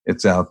do,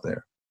 it's out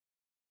there.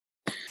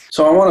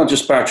 So I want to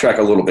just backtrack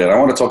a little bit. I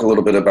want to talk a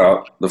little bit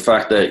about the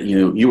fact that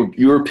you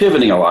were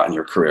pivoting a lot in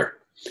your career.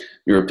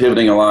 You were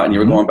pivoting a lot, and you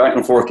were going back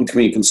and forth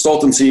between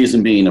consultancies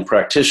and being a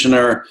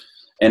practitioner.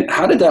 And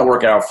how did that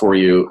work out for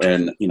you?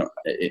 And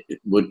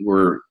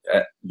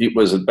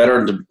was it better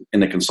in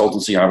the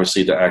consultancy,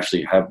 obviously, to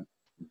actually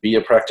be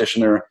a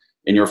practitioner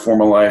in your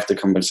former life, to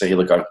come and say, hey,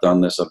 look, I've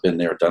done this, I've been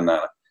there, done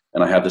that,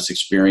 and I have this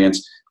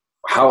experience?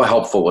 How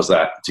helpful was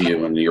that to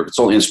you in your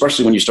consulting,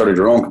 especially when you started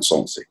your own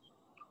consultancy?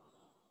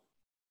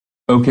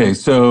 Okay,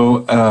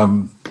 so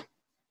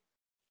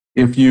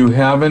if you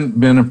haven't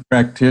been a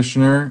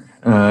practitioner,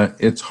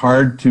 it's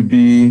hard to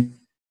be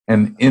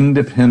an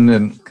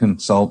independent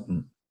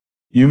consultant.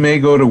 You may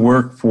go to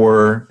work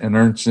for an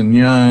Ernst &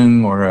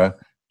 Young or a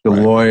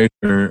Deloitte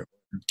or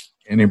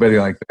anybody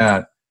like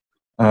that,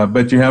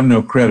 but you have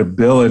no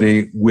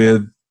credibility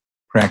with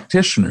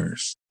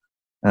practitioners.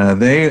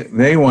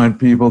 They want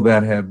people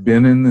that have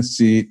been in the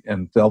seat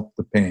and felt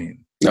the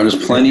pain. Now,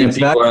 there's plenty of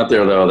people out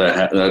there, though,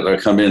 that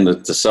come in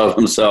to sell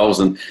themselves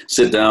and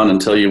sit down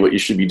and tell you what you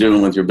should be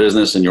doing with your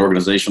business and your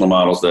organizational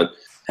models that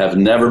have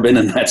never been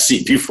in that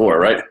seat before,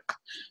 right?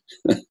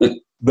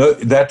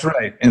 That's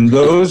right. And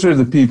those are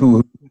the people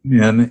who come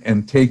in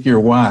and take your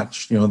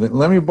watch.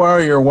 Let me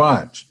borrow your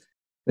watch.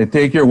 They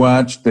take your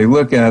watch, they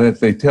look at it,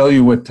 they tell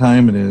you what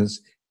time it is,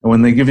 and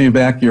when they give you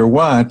back your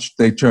watch,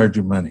 they charge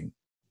you money.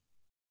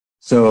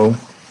 So,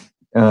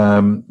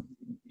 being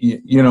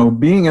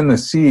in the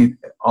seat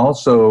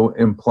also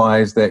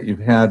implies that you've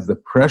had the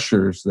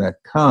pressures that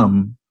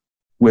come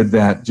with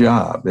that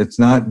job. It's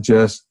not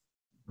just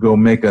go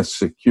make us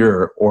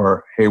secure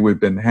or, hey, we've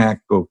been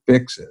hacked, go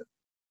fix it.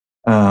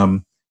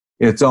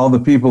 It's all the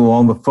people,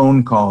 all the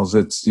phone calls.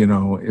 It's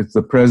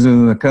the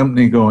president of the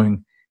company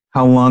going,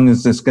 how long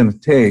is this going to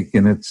take?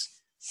 And it's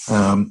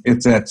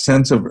that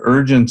sense of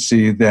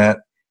urgency that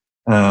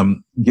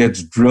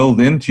gets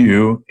drilled into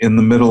you in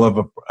the middle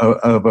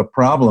of a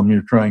problem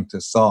you're trying to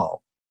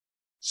solve.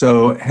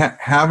 So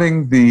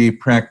having the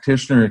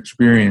practitioner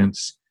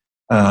experience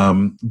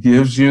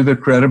gives you the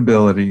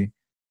credibility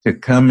to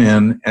come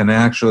in and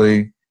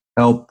actually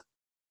help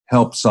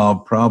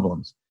solve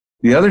problems.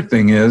 The other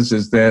thing is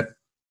that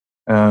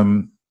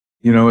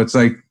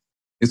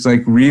it's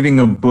like reading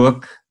a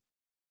book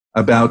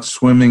about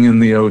swimming in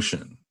the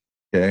ocean.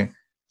 Okay,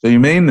 so you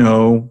may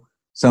know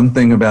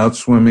something about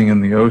swimming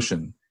in the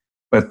ocean,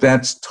 but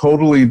that's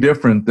totally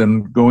different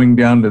than going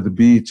down to the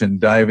beach and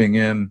diving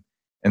in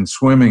and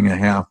swimming a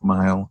half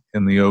mile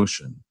in the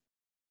ocean.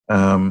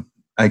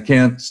 I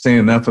can't say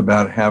enough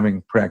about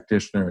having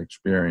practitioner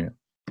experience.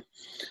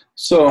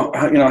 So,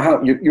 how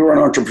you're an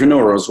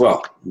entrepreneur as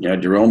well. You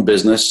had your own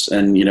business,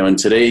 and in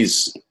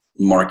today's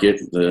market,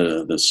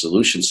 the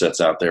solution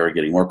sets out there are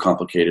getting more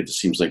complicated. It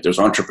seems like there's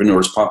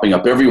entrepreneurs popping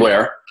up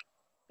everywhere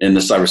in the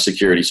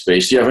cybersecurity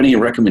space. Do you have any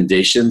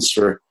recommendations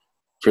for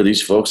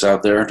these folks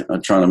out there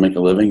trying to make a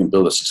living and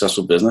build a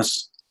successful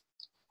business?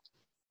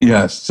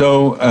 Yes.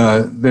 So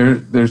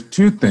there's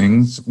two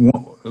things.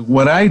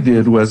 What I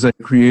did was I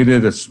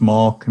created a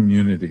small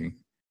community.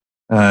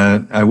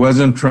 I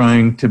wasn't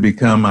trying to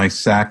become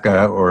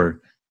ISACA or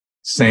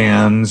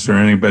SANS or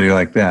anybody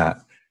like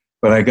that,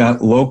 but I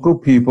got local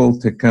people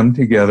to come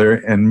together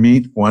and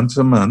meet once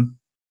a month,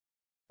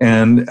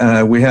 and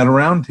we had a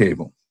round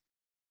table.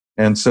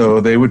 And so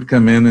they would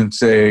come in and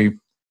say,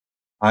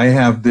 I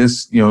have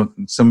this,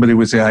 somebody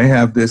would say, I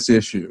have this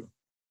issue.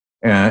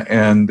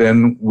 And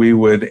then we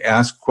would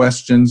ask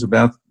questions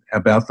about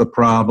the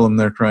problem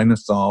they're trying to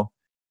solve,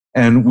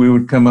 and we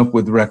would come up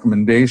with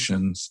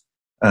recommendations.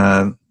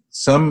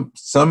 Some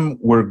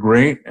were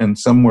great and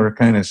some were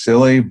kind of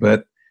silly,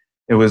 but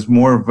it was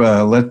more of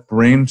a let's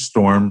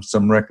brainstorm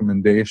some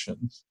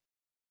recommendations.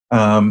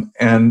 And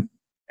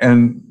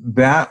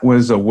that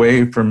was a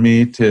way for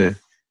me to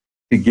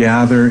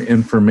gather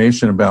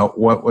information about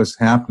what was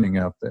happening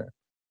out there.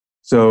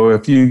 So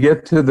if you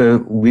get to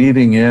the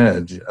leading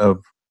edge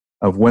of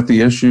what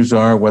the issues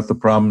are, what the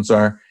problems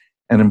are,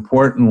 and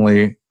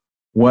importantly,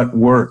 what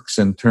works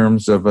in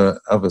terms of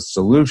a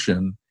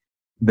solution,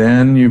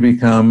 then you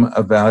become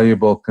a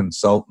valuable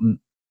consultant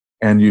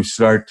and you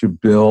start to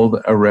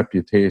build a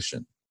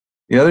reputation.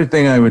 The other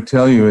thing I would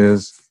tell you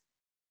is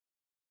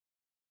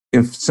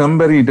if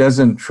somebody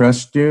doesn't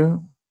trust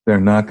you,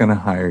 they're not going to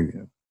hire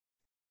you.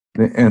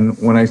 And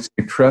when I say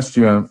trust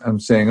you, I'm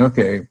saying,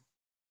 okay,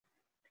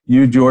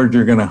 you, George,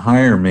 are going to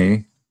hire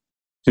me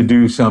to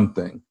do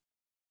something.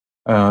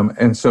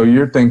 And so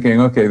you're thinking,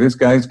 okay, this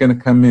guy's going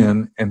to come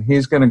in and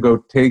he's going to go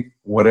take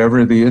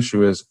whatever the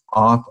issue is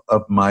off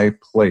of my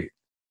plate.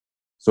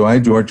 So I,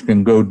 George,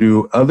 can go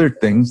do other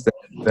things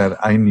that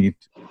I need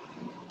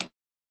to.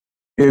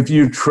 If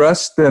you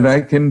trust that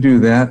I can do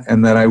that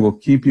and that I will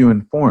keep you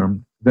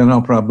informed, then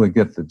I'll probably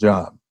get the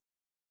job.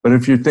 But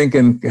if you're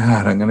thinking,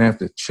 God, I'm going to have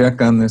to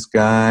check on this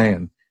guy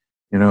and,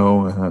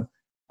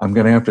 I'm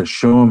going to have to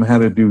show him how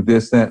to do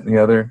this, that, and the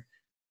other,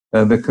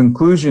 the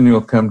conclusion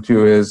you'll come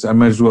to is I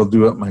might as well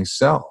do it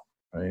myself,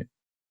 right?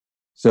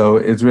 So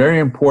it's very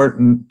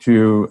important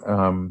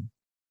to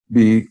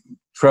be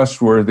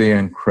trustworthy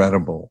and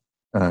credible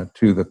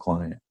to the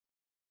client.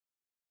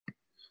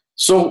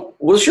 So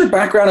was your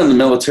background in the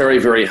military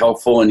very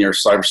helpful in your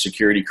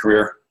cybersecurity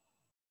career?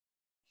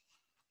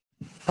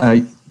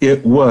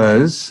 It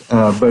was,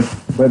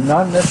 but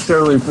not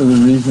necessarily for the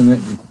reason that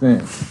you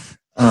think.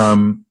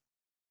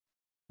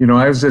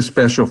 I was a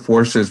special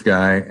forces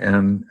guy,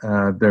 and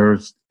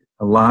there's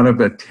a lot of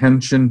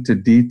attention to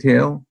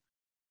detail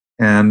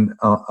and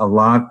a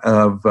lot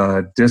of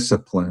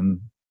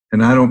discipline.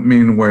 And I don't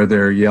mean where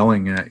they're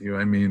yelling at you.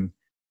 I mean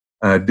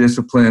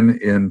discipline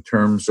in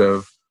terms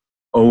of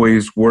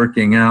always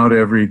working out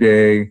every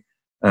day,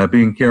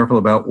 being careful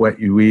about what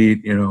you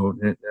eat,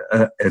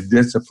 a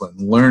discipline,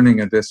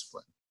 learning a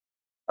discipline.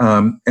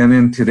 And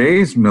in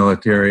today's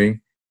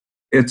military,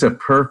 it's a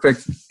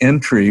perfect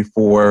entry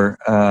for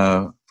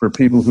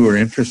people who are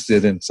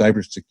interested in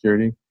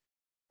cybersecurity.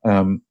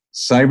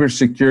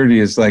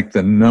 Cybersecurity is like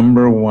the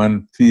number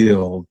one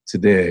field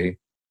today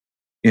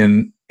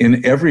in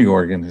every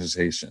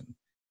organization.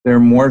 There are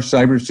more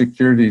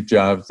cybersecurity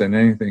jobs than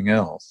anything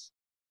else.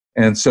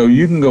 And so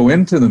you can go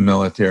into the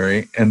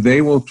military and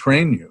they will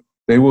train you.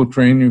 They will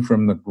train you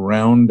from the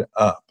ground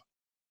up.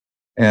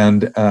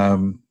 And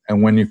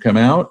when you come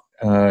out,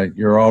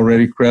 you're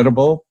already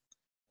credible.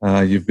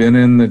 You've been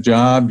in the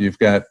job. You've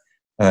got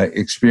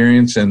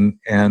experience,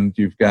 and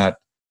you've got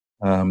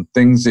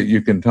things that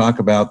you can talk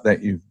about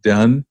that you've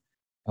done.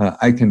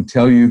 I can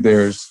tell you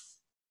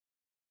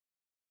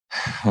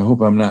I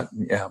hope I'm not,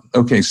 yeah.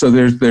 Okay, so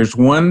there's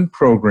one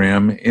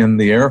program in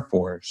the Air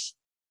Force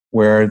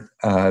where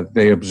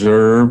they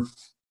observe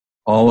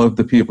all of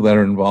the people that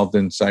are involved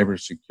in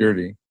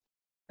cybersecurity.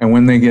 And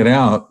when they get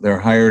out, they're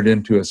hired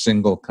into a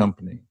single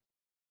company.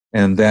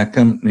 And that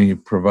company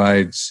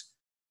provides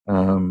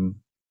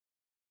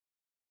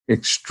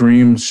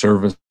extreme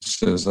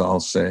services, I'll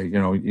say. You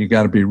know, you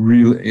got to be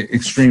really,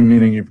 extreme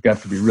meaning you've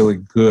got to be really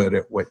good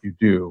at what you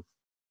do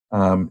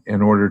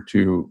in order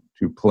to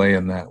play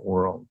in that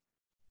world.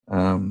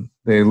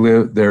 They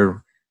live,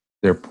 they're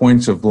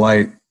points of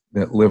light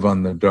that live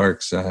on the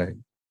dark side.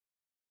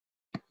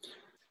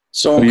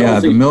 So yeah,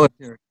 the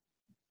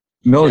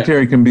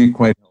military can be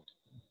quite helpful.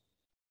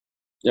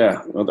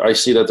 Yeah, I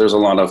see that there's a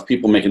lot of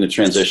people making the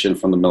transition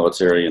from the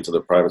military into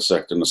the private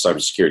sector in the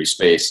cybersecurity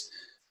space.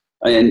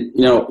 And,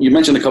 you know, you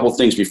mentioned a couple of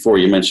things before.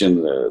 You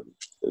mentioned,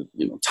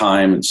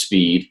 time and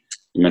speed.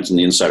 You mentioned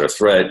the insider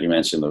threat. You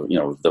mentioned,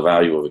 the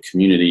value of a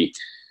community.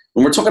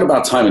 When we're talking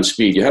about time and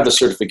speed, you have the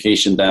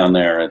certification down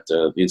there at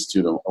the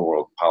Institute of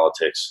World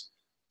Politics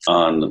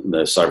on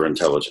the cyber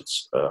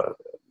intelligence,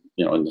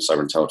 in the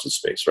cyber intelligence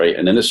space, right?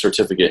 And in this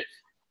certificate,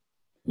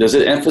 does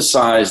it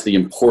emphasize the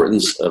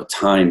importance of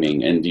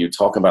timing? And do you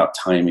talk about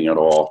timing at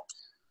all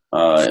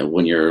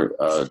when you're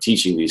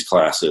teaching these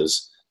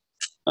classes?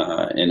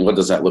 And what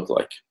does that look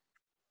like?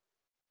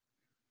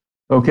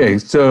 Okay,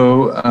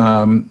 so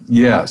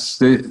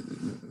yes,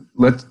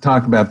 let's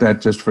talk about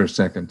that just for a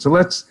second. So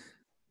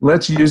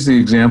let's use the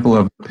example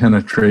of a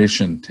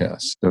penetration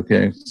test.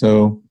 Okay,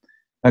 so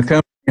a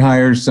company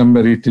hires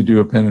somebody to do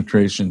a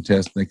penetration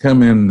test. They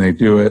come in and they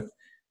do it,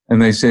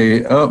 and they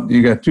say, "Oh,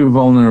 you got 2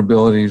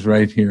 vulnerabilities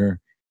right here,"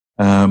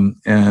 and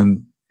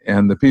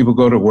the people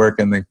go to work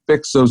and they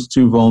fix those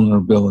 2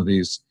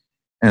 vulnerabilities,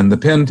 and the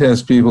pen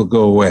test people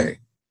go away.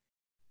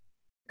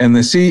 And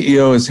the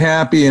CEO is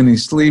happy and he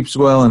sleeps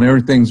well and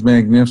everything's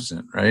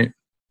magnificent, right?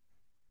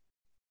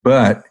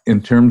 But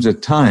in terms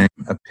of time,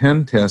 a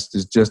pen test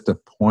is just a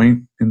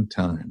point in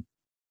time.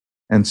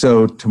 And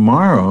so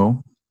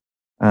tomorrow,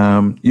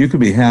 you could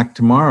be hacked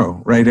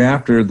tomorrow, right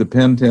after the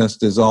pen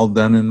test is all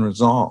done and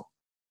resolved.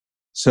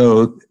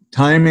 So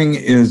timing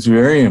is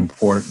very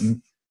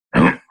important,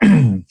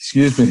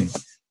 excuse me,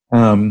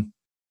 from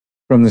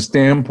the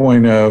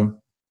standpoint of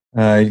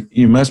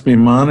you must be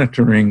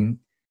monitoring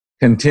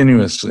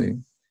continuously.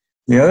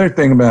 The other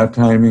thing about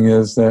timing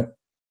is that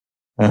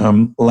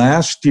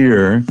last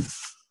year,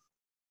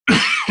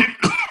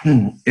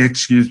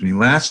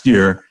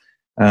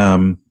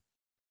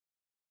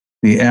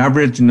 the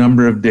average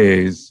number of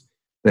days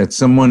that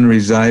someone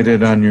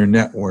resided on your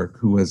network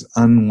who was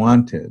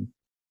unwanted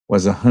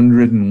was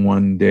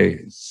 101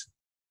 days.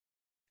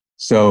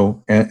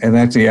 So, and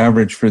that's the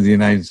average for the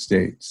United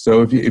States.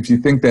 So if you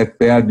think that's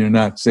bad and you're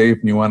not safe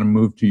and you want to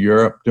move to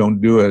Europe, don't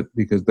do it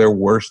because they're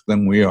worse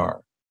than we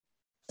are.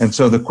 And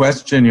so the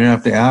question you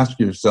have to ask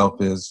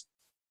yourself is,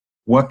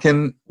 what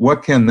can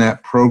that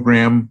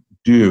program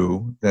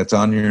do that's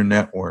on your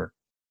network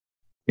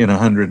in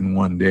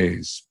 101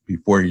 days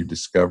before you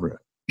discover it?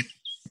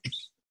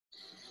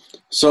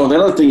 So the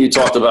other thing you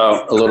talked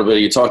about a little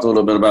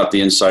bit about the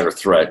insider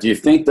threat. Do you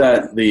think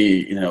that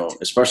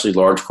especially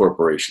large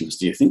corporations,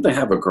 do you think they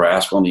have a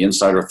grasp on the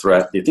insider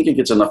threat? Do you think it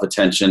gets enough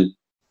attention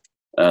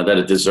that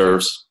it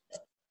deserves?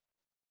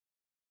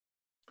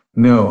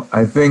 No,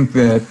 I think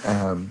that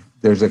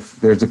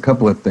there's a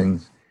couple of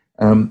things.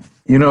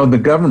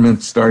 The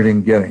government's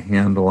starting to get a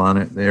handle on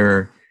it. There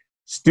are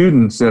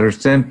students that are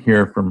sent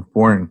here from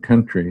foreign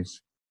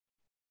countries,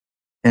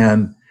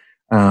 and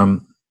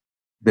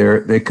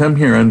they come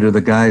here under the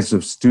guise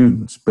of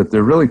students, but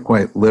they're really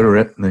quite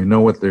literate and they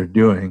know what they're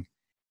doing.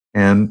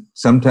 And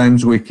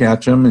sometimes we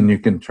catch them and you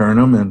can turn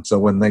them. And so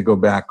when they go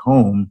back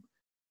home,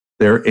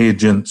 they're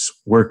agents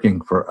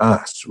working for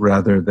us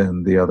rather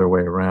than the other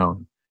way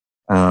around.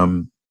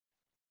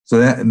 So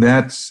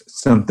that's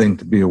something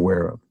to be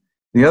aware of.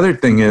 The other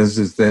thing is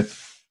that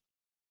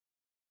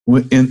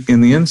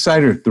in the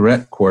insider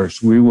threat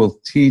course, we will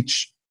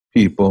teach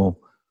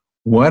people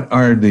what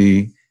are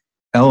the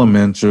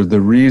elements or the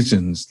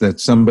reasons that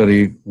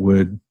somebody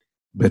would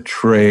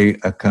betray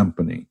a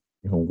company.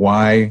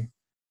 Why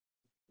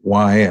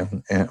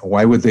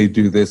would they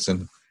do this,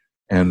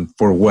 and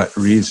for what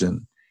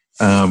reason?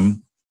 Like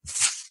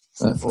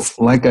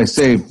I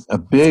say, a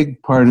big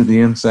part of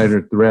the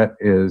insider threat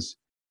is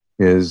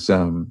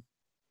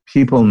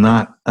people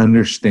not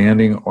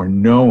understanding or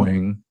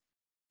knowing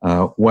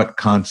what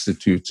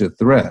constitutes a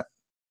threat.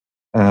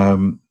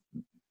 I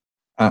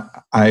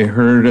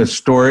heard a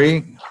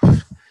story.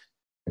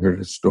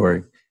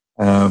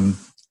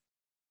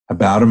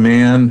 about a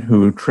man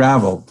who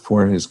traveled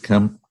for his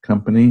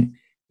company.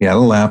 He had a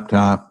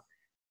laptop,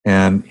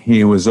 and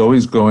he was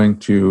always going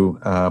to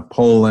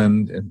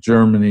Poland and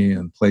Germany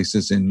and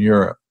places in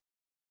Europe.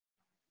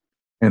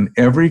 And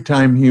every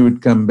time he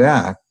would come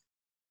back,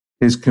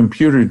 his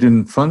computer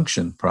didn't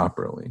function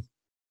properly.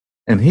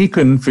 And he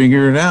couldn't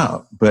figure it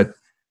out. But,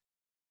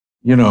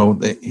 you know,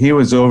 he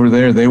was over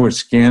there, they were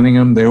scanning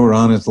him, they were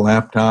on his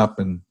laptop,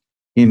 and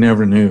he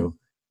never knew.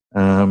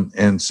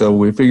 And so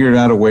we figured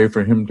out a way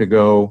for him to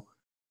go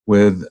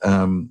with,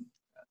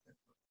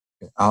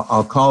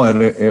 I'll call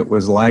it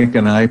was like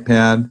an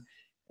iPad,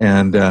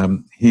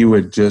 and he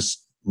would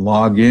just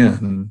log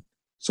in,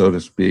 so to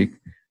speak,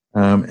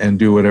 and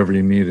do whatever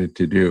he needed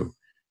to do.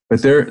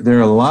 But there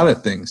are a lot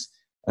of things.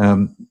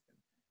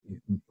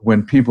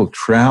 When people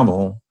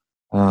travel,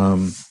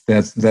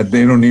 that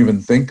they don't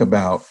even think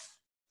about,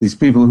 these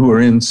people who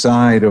are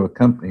inside of a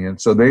company, and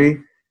so they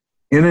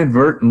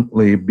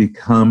inadvertently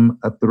become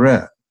a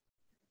threat.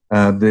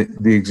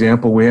 The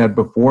example we had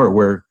before,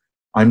 where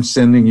I'm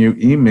sending you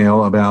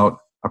email about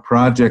a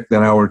project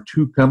that our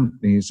two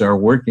companies are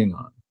working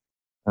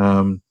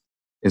on.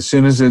 As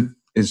soon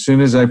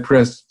as I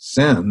press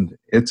send,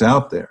 it's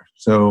out there.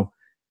 So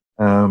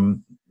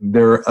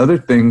there are other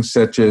things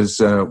such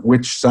as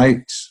which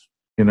sites,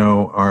 you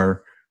know,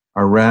 are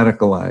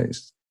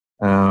radicalized.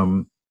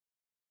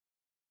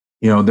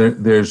 You know,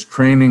 there's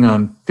training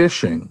on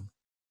phishing.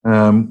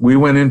 We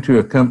went into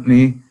a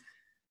company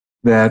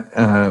that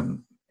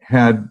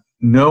had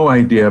no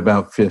idea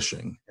about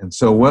phishing. And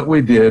so what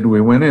we did,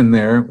 we went in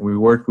there, we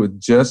worked with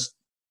just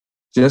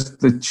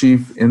the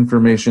chief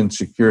information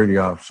security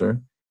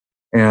officer,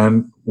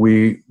 and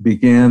we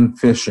began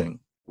phishing.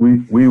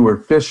 We were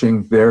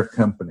phishing their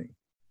company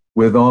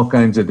with all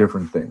kinds of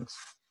different things.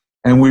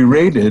 And we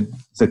rated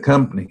the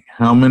company.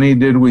 How many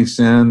did we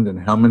send,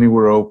 and how many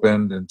were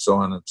opened, and so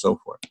on and so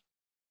forth.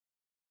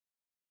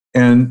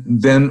 And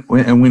then,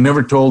 we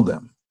never told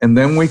them. And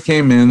then we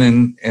came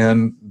in,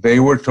 and they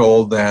were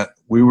told that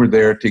we were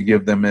there to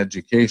give them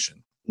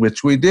education,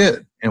 which we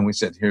did. And we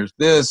said, here's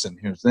this and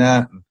here's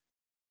that. And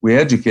we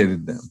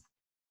educated them.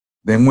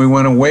 Then we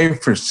went away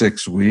for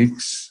 6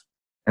 weeks.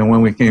 And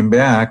when we came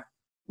back,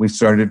 we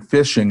started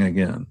phishing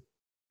again.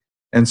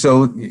 And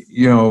so,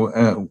 you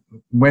know,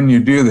 when you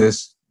do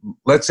this,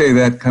 let's say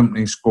that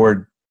company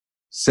scored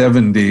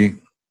 70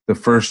 the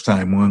first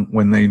time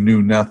when they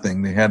knew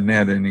nothing, they hadn't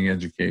had any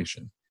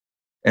education.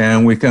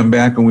 And we come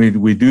back and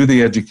we do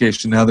the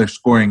education. Now they're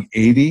scoring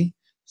 80,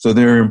 so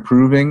they're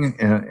improving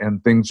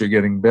and things are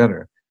getting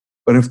better.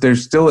 But if they're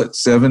still at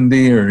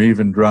 70 or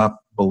even drop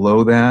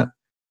below that,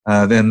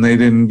 then they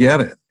didn't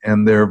get it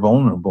and they're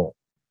vulnerable.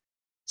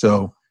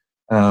 So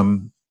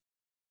the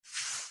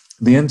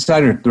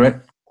insider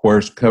threat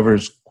course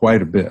covers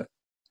quite a bit.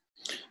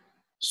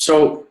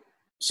 So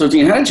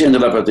Dean, how did you end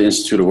up at the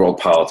Institute of World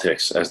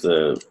Politics as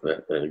the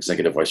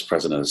Executive Vice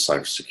President of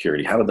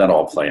Cybersecurity? How did that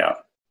all play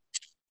out?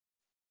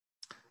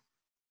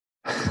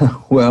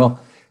 Well,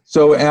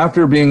 so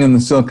after being in the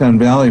Silicon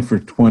Valley for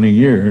 20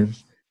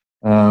 years,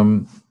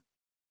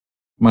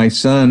 my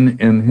son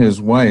and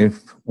his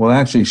wife, well,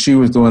 actually, she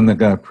was the one that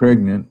got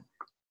pregnant,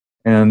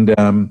 and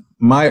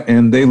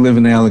they live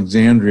in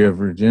Alexandria,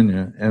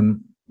 Virginia,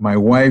 and my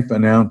wife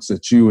announced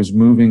that she was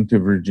moving to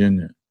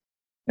Virginia,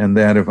 and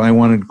that if I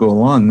wanted to go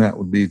along, that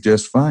would be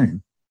just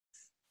fine.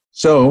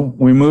 So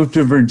we moved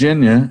to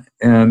Virginia,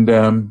 and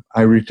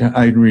I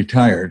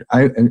retired.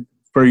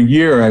 For a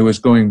year, I was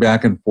going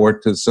back and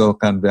forth to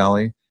Silicon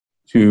Valley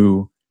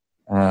to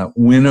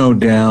winnow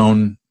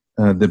down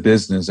the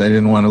business. I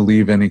didn't want to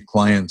leave any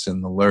clients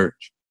in the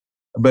lurch.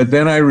 But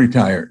then I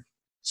retired.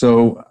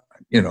 So,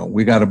 you know,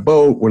 we got a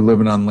boat, we're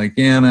living on Lake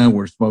Anna,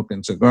 we're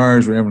smoking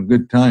cigars, we're having a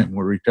good time,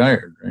 we're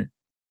retired, right?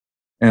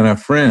 And a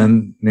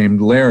friend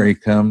named Larry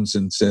comes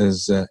and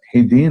says,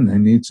 hey, Dean, I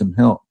need some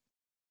help.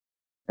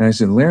 And I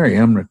said, Larry,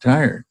 I'm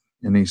retired.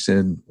 And he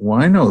said,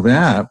 well, I know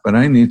that, but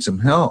I need some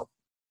help.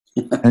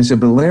 I said,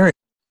 but Larry,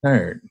 I'm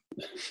retired.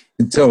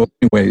 And so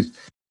anyways,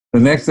 the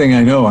next thing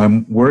I know,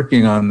 I'm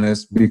working on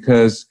this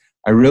because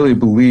I really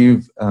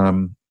believe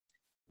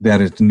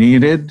that it's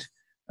needed,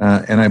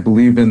 and I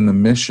believe in the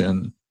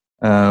mission.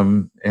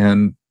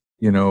 And,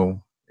 you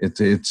know,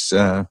 it's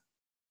an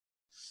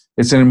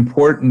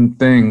important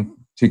thing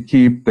to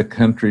keep the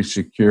country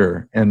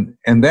secure. And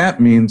that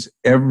means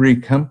every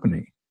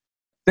company.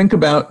 Think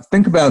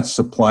about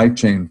supply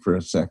chain for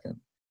a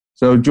second.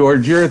 So,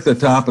 George, you're at the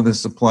top of the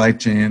supply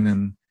chain,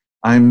 and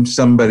I'm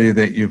somebody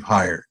that you've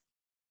hired.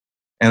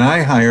 And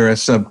I hire a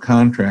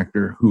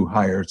subcontractor who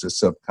hires a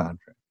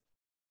subcontractor.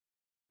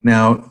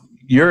 Now,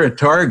 you're a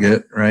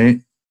target, right?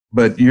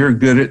 But you're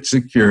good at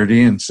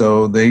security, and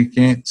so they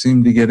can't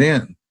seem to get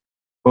in.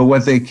 But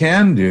what they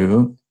can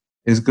do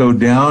is go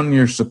down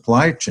your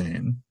supply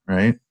chain,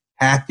 right?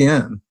 Hack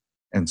in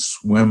and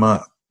swim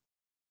up.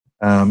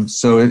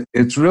 So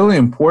it's really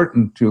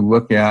important to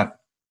look at,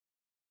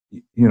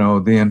 you know,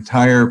 the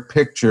entire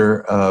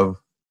picture of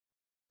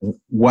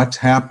what's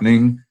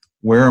happening,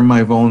 where are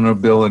my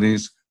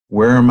vulnerabilities,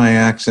 where are my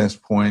access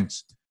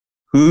points,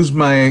 who's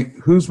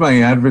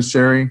my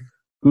adversary,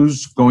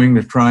 who's going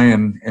to try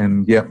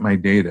and get my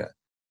data.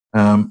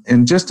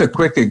 And just a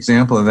quick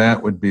example of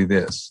that would be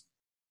this.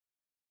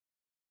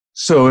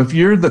 So if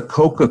you're the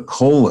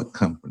Coca-Cola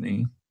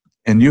company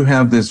and you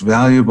have this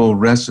valuable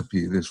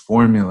recipe, this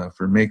formula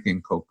for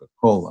making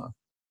Coca-Cola,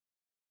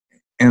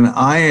 and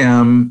I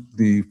am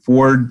the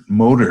Ford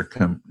Motor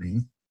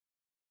Company,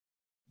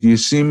 do you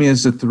see me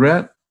as a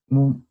threat?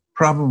 Well,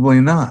 probably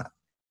not.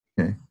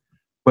 Okay.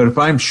 But if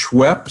I'm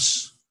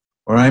Schweppes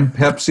or I'm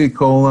Pepsi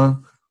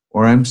Cola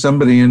or I'm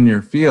somebody in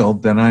your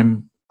field, then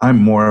I'm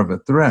more of a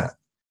threat.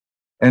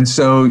 And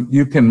so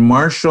you can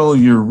marshal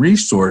your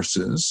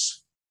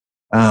resources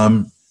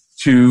to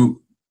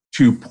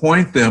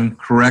point them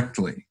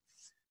correctly.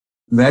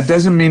 That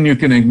doesn't mean you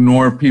can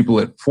ignore people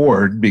at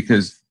Ford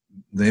because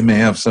they may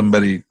have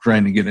somebody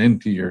trying to get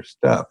into your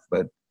stuff,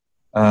 but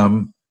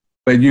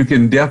you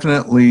can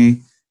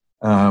definitely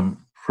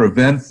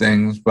prevent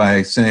things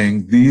by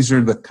saying these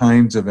are the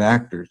kinds of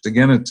actors.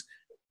 Again, it's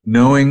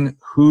knowing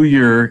who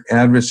your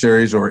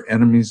adversaries or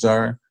enemies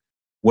are,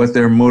 what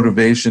their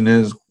motivation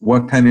is,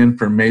 what kind of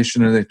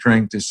information are they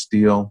trying to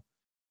steal,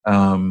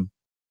 and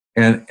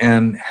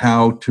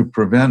how to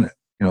prevent it.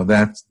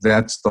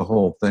 That's the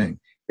whole thing.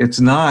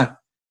 It's not,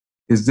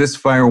 is this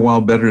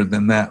firewall better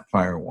than that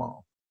firewall?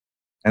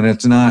 And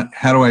it's not,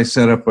 how do I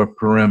set up a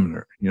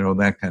perimeter?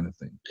 That kind of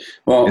thing.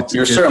 Well,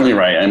 you're certainly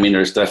right. I mean,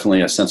 there's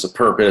definitely a sense of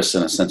purpose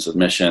and a sense of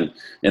mission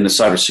in the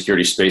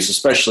cybersecurity space,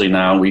 especially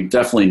now. We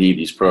definitely need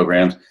these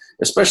programs,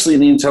 especially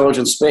in the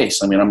intelligence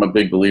space. I mean, I'm a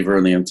big believer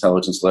in the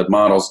intelligence-led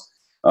models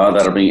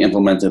that are being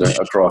implemented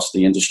across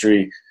the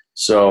industry.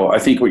 So I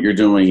think what you're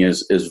doing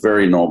is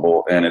very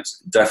noble, and it's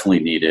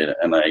definitely needed.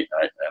 And I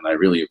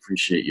really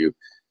appreciate you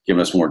giving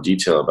us more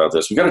detail about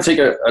this. We've got to take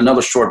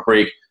another short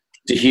break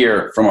to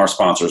hear from our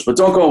sponsors. But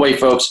don't go away,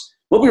 folks.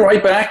 We'll be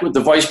right back with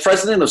the Vice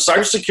President of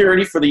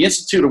Cybersecurity for the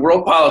Institute of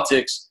World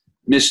Politics,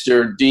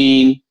 Mr.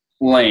 Dean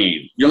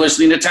Lane. You're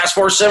listening to Task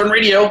Force 7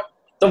 Radio,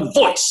 the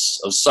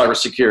voice of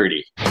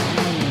cybersecurity.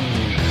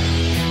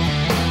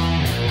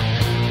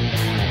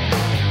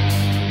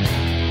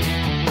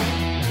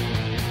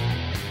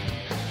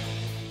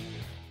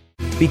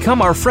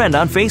 Become our friend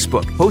on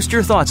Facebook. Post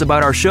your thoughts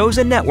about our shows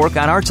and network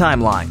on our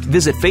timeline.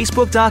 Visit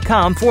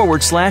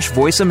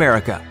facebook.com/Voice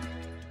America.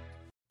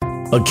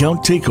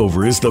 Account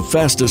takeover is the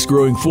fastest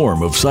growing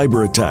form of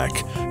cyber attack.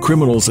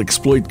 Criminals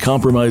exploit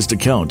compromised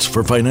accounts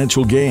for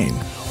financial gain,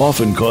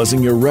 often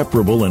causing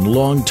irreparable and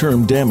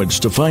long-term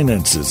damage to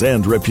finances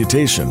and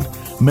reputation.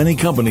 Many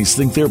companies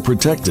think they're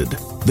protected.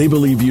 They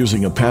believe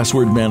using a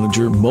password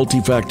manager,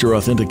 multi-factor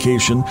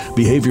authentication,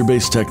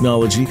 behavior-based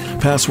technology,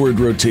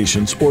 password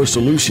rotations, or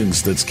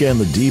solutions that scan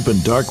the deep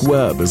and dark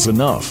web is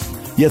enough.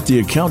 Yet the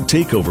account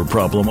takeover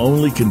problem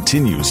only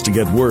continues to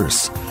get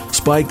worse.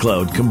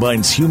 SpyCloud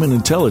combines human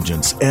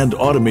intelligence and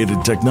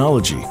automated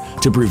technology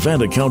to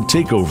prevent account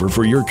takeover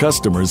for your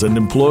customers and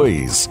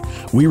employees.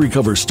 We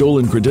recover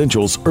stolen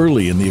credentials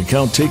early in the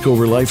account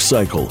takeover life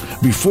cycle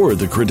before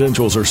the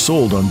credentials are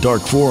sold on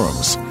dark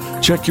forums.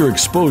 Check your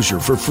exposure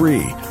for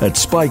free at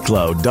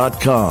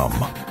spycloud.com.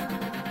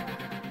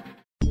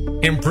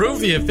 Improve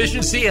the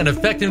efficiency and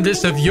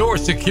effectiveness of your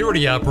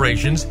security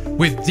operations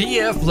with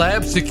DF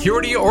Lab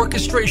Security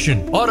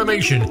Orchestration,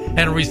 Automation,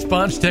 and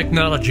Response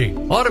Technology.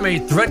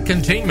 Automate threat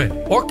containment,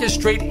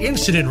 orchestrate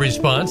incident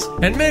response,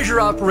 and measure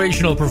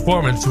operational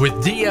performance with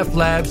DF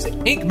Lab's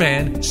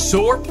Inkman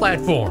SOAR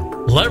platform.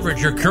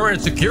 Leverage your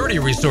current security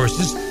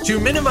resources to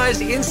minimize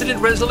incident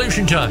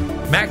resolution time,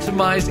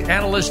 maximize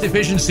analyst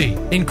efficiency,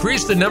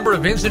 increase the number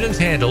of incidents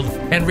handled,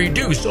 and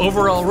reduce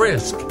overall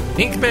risk.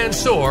 Inkman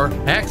SOAR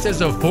acts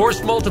as a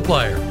force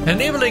multiplier,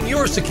 enabling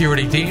your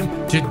security team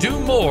to do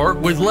more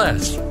with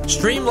less.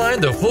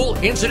 Streamline the full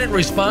incident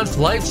response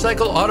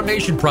lifecycle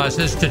automation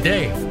process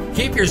today.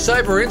 Keep your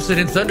cyber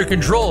incidents under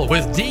control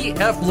with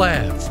DF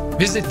Labs.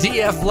 Visit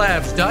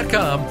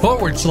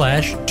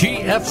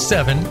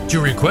dflabs.com/TF7 to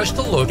request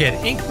a look at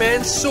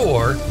Inkman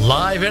SOAR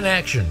live in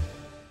action.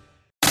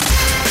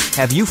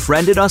 Have you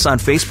friended us on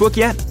Facebook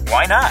yet?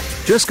 Why not?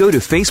 Just go to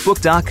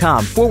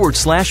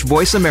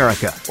facebook.com/Voice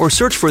America or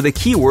search for the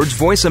keywords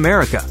Voice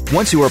America.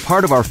 Once you are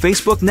part of our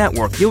Facebook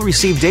network, you'll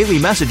receive daily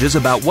messages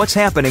about what's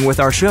happening with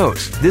our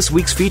shows, this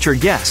week's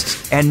featured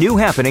guests, and new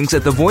happenings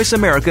at the Voice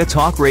America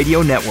Talk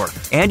Radio Network.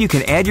 And you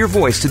can add your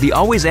voice to the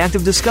always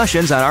active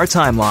discussions on our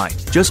timeline.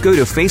 Just go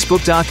to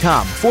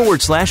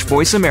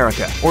facebook.com/Voice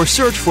America or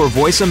search for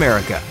Voice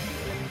America.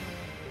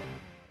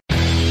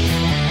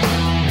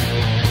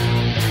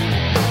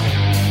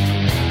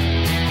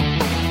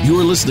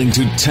 You're listening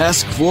to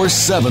Task Force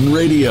 7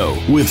 Radio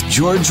with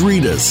George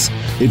Ritas.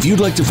 If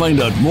you'd like to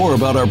find out more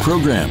about our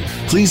program,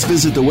 please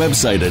visit the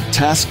website at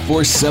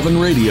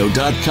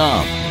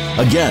taskforce7radio.com.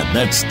 Again,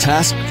 that's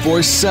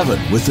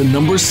taskforce7 with the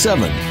number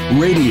 7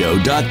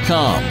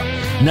 radio.com.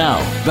 Now,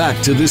 back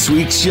to this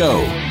week's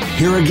show.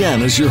 Here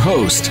again is your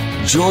host,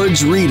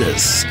 George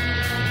Ritas.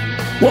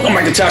 Welcome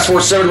back to Task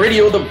Force 7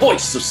 Radio, the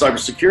voice of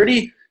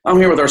cybersecurity. I'm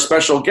here with our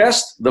special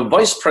guest, the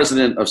Vice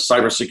President of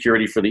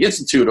Cybersecurity for the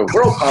Institute of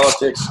World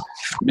Politics,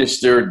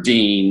 Mr.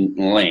 Dean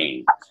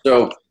Lane.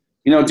 So,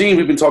 Dean,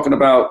 we've been talking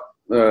about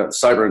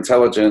cyber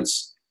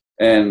intelligence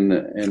and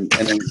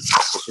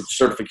the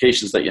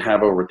certifications that you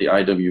have over at the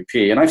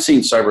IWP. And I've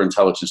seen cyber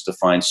intelligence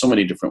defined so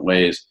many different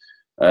ways.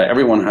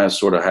 Everyone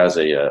has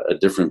a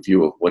different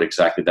view of what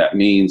exactly that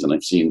means, and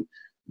I've seen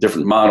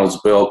different models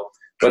built.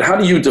 But how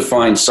do you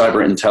define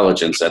cyber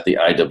intelligence at the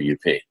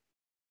IWP?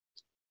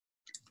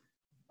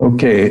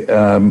 Okay,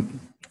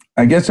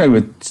 I guess I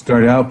would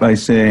start out by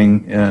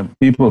saying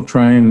people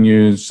try and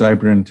use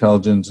cyber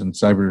intelligence and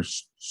cyber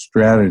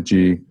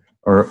strategy,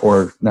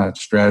 or not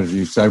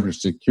strategy, cyber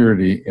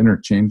security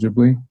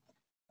interchangeably.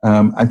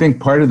 I think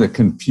part of the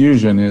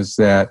confusion is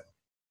that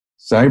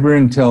cyber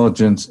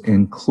intelligence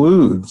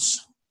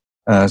includes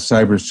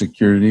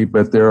cybersecurity,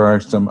 but there are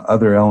some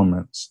other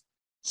elements.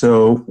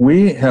 So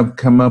we have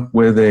come up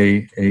with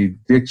a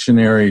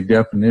dictionary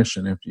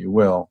definition, if you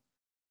will,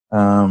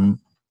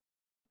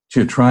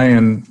 to try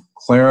and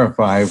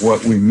clarify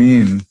what we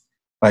mean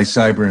by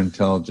cyber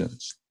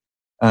intelligence.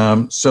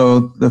 So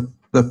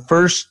the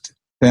first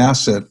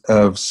facet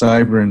of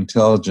cyber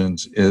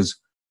intelligence is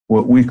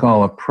what we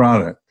call a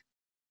product.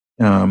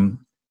 You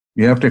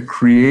have to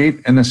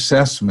create an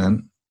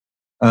assessment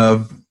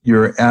of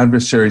your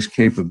adversary's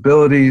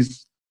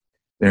capabilities,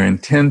 their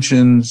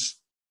intentions,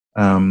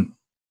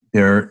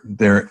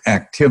 their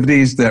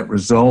activities that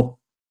result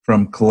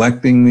from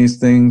collecting these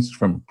things,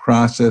 from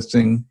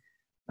processing.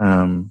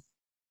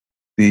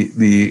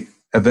 The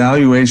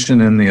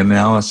evaluation and the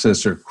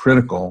analysis are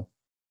critical.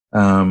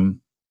 And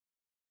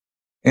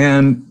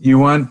you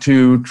want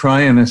to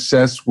try and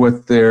assess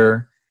what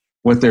their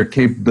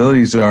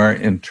capabilities are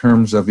in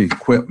terms of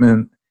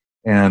equipment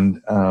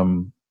and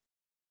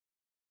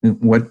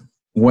what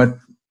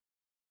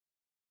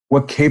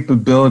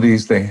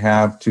capabilities they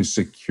have to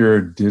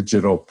secure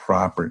digital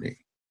property.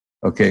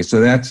 Okay,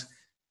 so that's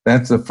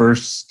the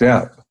first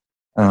step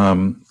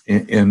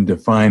in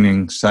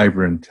defining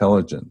cyber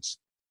intelligence.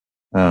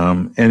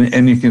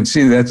 And you can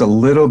see that's a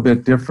little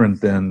bit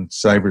different than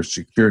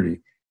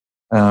cybersecurity.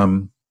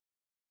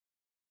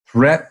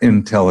 Threat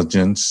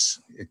intelligence,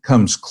 it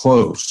comes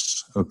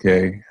close,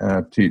 okay,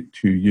 to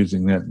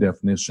using that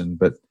definition,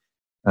 but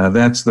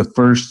that's the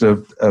first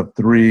of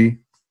three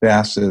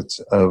facets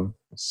of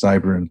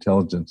cyber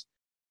intelligence.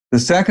 The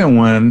second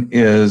one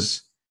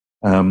is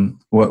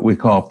what we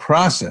call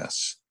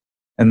process,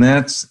 and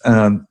that's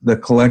the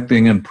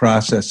collecting and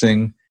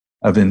processing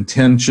of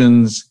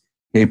intentions,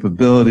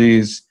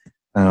 capabilities,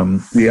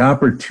 the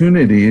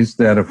opportunities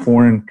that a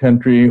foreign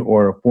country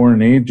or a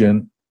foreign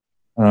agent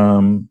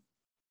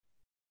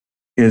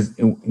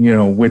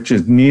which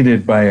is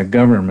needed by a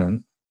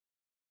government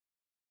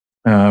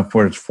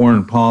for its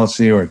foreign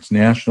policy or its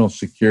national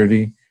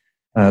security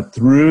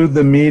through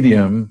the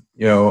medium,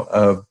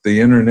 of the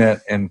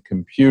internet and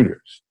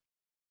computers.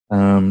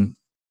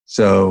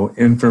 So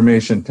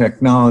information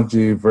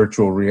technology,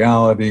 virtual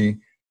reality,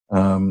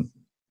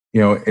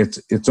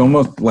 it's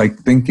almost like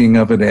thinking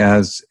of it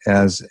as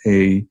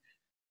a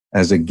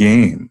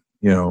game,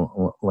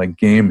 like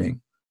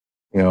gaming.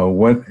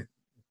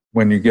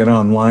 When you get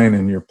online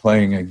and you're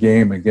playing a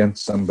game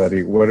against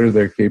somebody, what are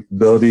their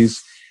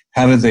capabilities?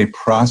 How do they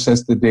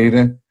process the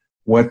data?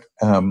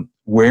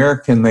 Where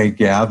can they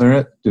gather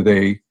it?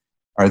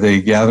 Are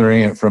they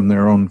gathering it from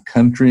their own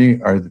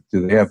country?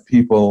 Do they have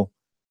people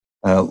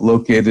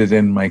located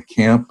in my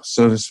camp,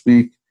 so to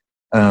speak?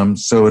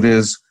 So it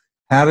is,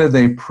 how do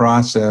they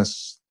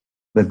process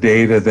the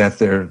data that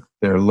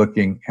they're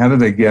looking? How do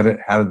they get it?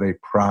 How do they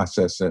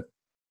process it?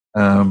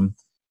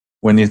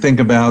 When you think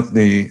about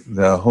the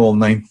whole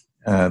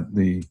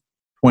the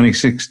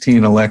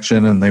 2016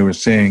 election, and they were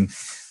saying,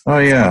 oh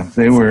yeah,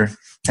 they were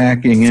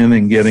hacking in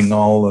and getting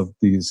all of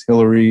these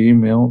Hillary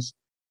emails.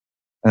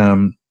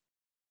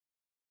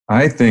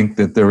 I think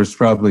that there was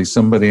probably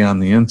somebody on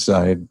the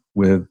inside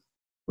with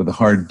a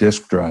hard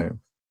disk drive,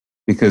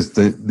 because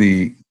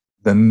the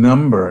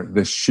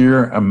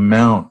sheer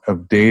amount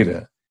of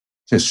data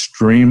to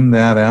stream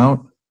that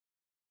out,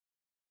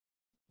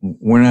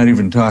 we're not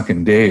even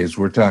talking days,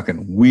 we're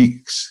talking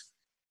weeks.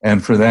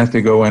 And for that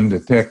to go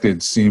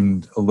undetected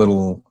seemed a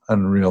little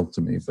unreal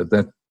to me, but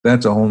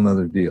that's a whole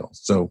nother deal.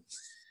 So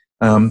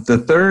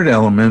the third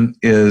element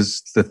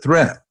is the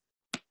threat.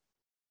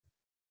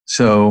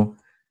 So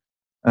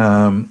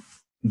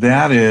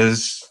that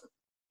is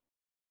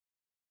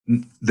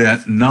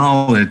that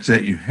knowledge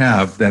that you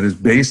have that is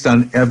based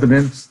on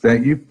evidence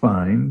that you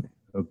find,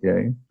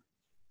 okay,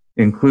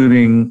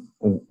 including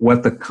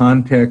what the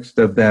context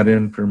of that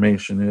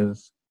information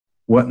is,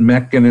 what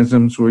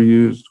mechanisms were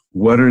used,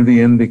 what are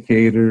the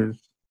indicators,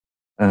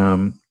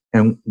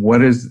 and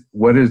what is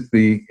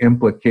the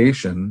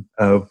implication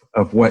of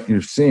what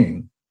you're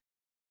seeing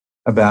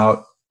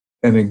about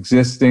an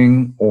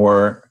existing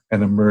or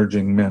an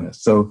emerging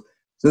menace. So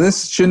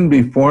this shouldn't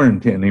be foreign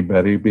to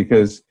anybody,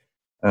 because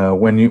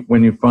when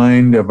you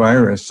find a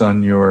virus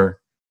on your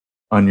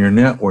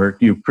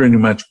network, you pretty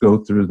much go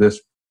through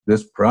this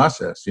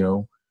process.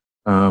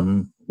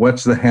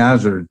 What's the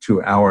hazard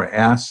to our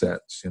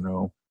assets, and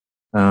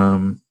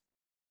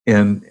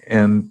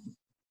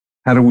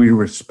how do we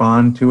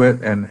respond to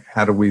it, and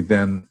how do we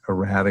then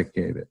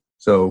eradicate it?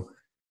 So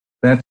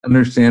that's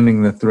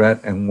understanding the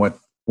threat and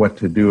what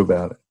to do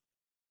about it.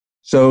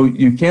 So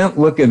you can't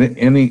look at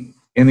any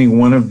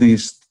one of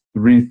these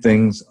three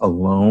things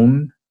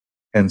alone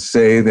and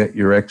say that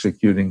you're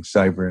executing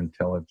cyber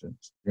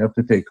intelligence. You have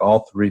to take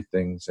all three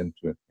things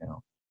into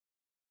account.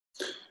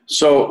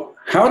 So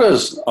how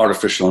does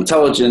artificial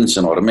intelligence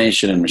and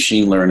automation and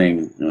machine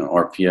learning,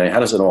 RPA,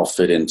 how does it all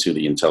fit into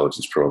the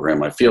intelligence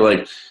program? I feel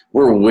like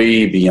we're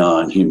way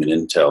beyond human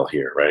intel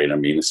here, right? I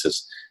mean, this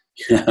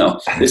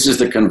is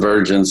the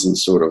convergence and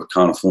sort of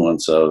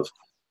confluence of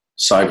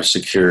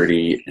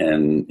cybersecurity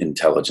and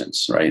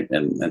intelligence, right?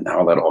 And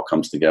how that all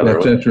comes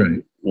together. That's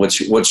right.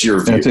 What's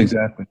your view? That's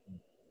exactly.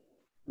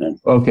 Yeah.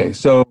 Okay,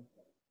 so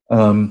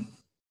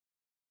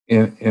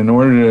in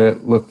order to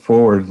look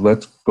forward,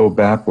 let's go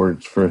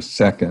backwards for a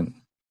second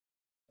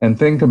and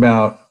think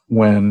about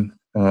when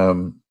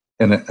an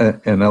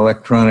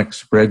electronic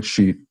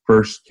spreadsheet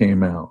first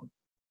came out.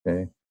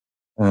 Okay,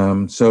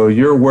 so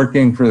you're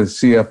working for the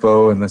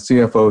CFO, and the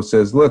CFO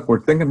says, "Look,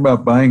 we're thinking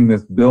about buying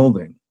this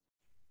building.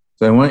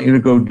 So I want you to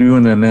go do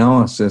an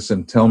analysis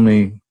and tell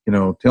me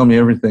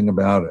everything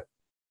about it."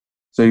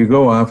 So you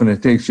go off, and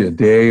it takes you a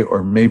day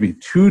or maybe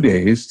 2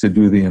 days to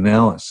do the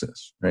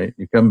analysis, right?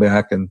 You come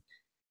back and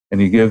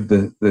you give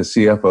the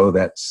CFO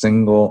that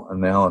single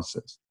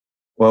analysis.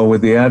 Well,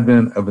 with the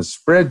advent of a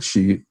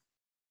spreadsheet,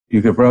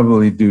 you could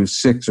probably do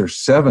 6 or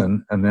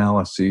 7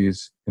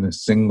 analyses in a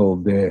single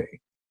day.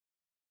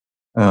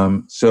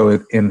 So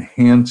it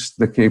enhanced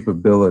the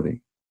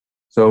capability.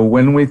 So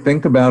when we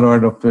think about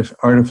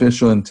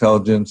artificial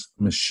intelligence,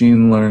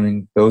 machine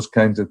learning, those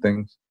kinds of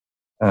things,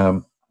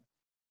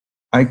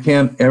 I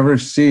can't ever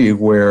see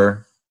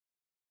where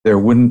there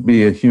wouldn't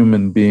be a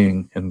human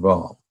being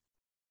involved.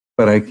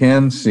 But I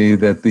can see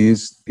that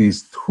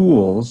these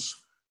tools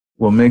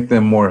will make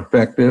them more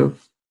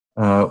effective,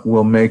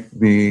 will make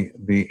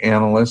the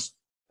analyst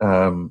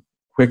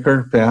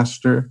quicker,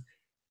 faster.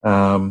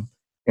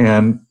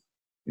 And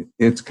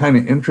it's kind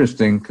of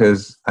interesting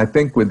because I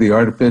think with the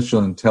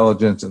artificial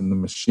intelligence and the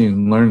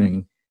machine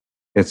learning,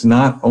 it's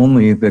not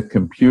only the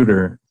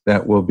computer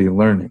that will be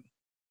learning.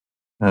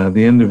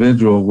 The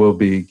individual will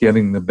be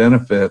getting the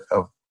benefit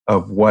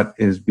of what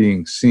is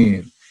being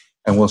seen,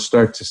 and will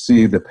start to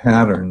see the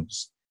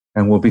patterns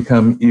and will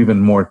become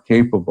even more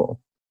capable.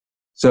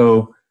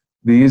 So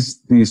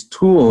these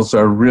tools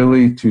are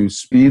really to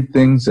speed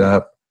things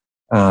up,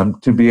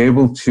 to be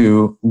able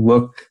to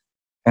look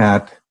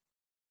at,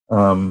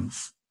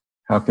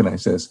 how can I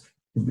say this?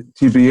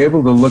 To be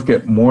able to look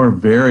at more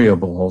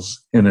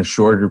variables in a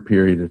shorter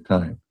period of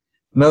time.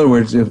 In other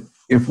words,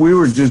 if we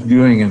were just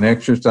doing an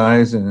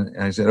exercise and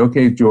I said,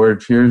 "Okay,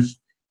 George, here's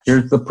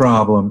the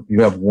problem.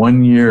 You have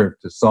 1 year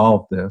to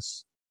solve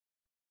this,"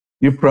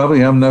 you probably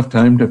have enough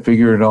time to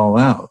figure it all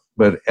out.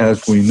 But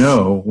as we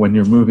know, when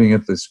you're moving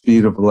at the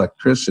speed of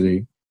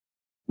electricity,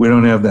 we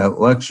don't have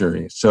that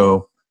luxury.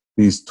 So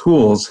these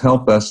tools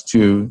help us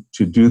to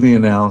do the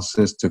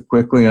analysis, to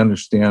quickly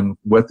understand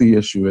what the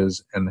issue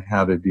is and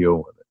how to deal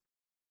with it.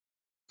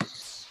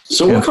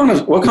 So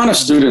what kind of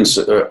students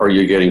are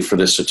you getting for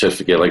this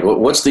certificate? Like,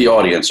 what's the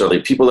audience? Are they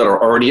people that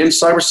are already in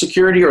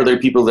cybersecurity, or are they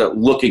people that are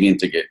looking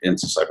into get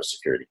into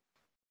cybersecurity?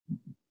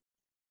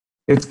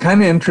 It's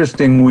kind of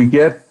interesting. We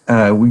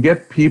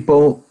get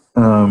people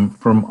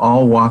from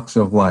all walks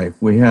of life.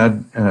 We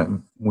had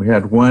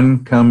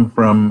one come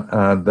from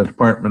the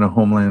Department of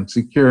Homeland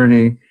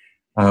Security.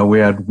 We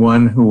had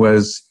one who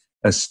was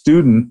a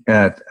student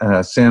at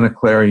Santa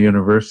Clara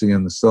University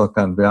in the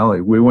Silicon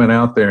Valley. We went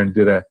out there and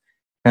did a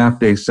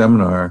half-day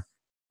seminar,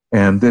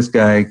 and this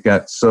guy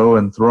got so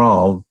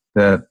enthralled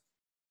that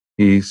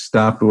he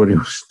stopped what he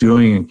was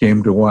doing and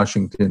came to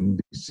Washington,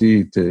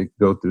 D.C. to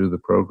go through the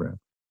program.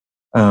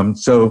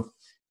 So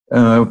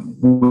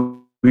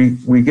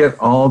we get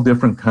all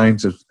different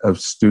kinds of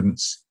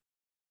students.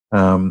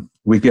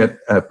 We get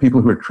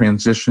people who are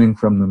transitioning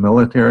from the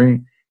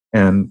military,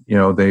 and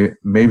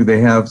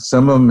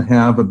some of them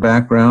have a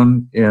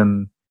background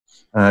in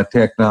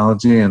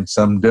technology, and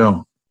some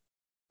don't.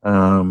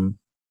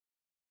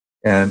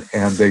 And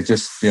they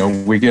just,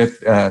 we get,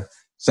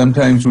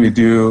 sometimes we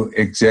do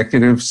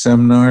executive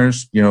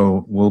seminars.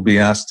 We'll be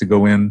asked to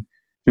go in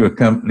to a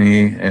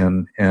company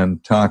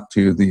and talk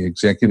to the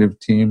executive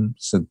team,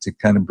 so to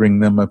kind of bring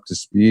them up to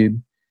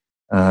speed,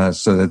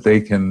 so that they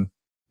can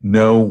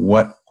know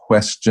what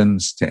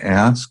questions to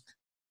ask.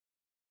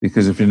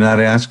 Because if you're not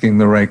asking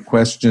the right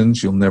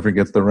questions, you'll never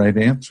get the right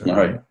answer.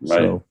 Right.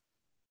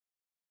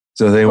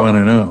 So they want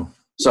to know.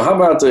 So how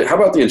about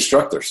the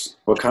instructors?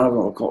 What kind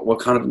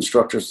of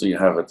instructors do you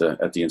have at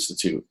the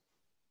institute?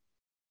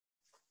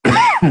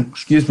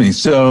 Excuse me.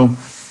 So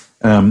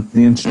the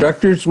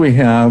instructors we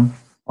have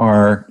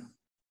are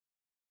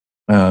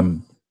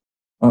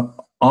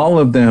all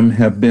of them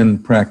have been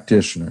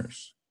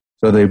practitioners.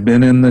 So they've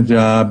been in the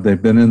job,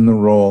 they've been in the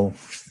role,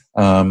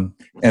 and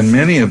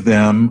many of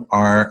them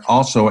are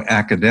also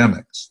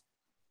academics.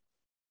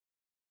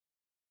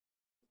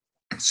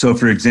 So,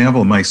 for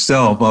example,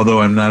 myself, although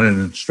I'm not an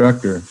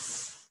instructor,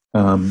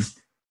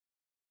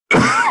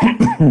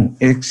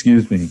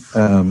 excuse me,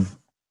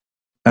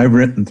 I've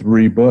written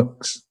 3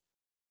 books.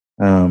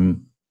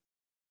 And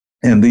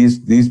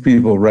these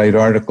people write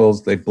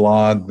articles, they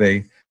blog,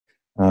 they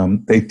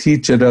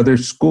teach at other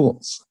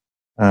schools.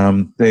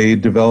 They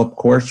develop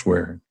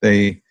courseware.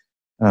 They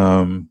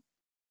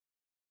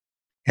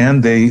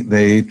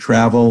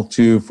travel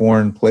to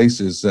foreign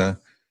places.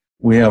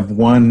 We have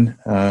one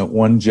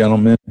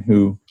gentleman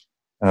who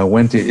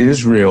went to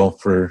Israel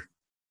for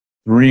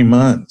 3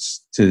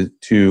 months to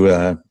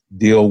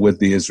deal with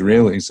the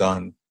Israelis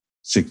on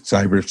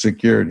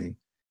cybersecurity,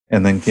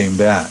 and then came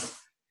back.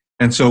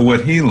 And so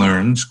what he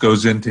learns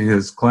goes into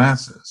his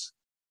classes.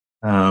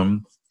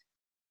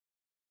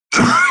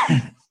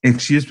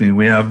 Excuse me.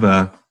 We have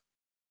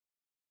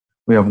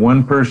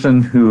one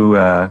person who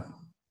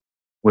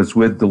was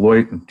with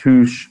Deloitte and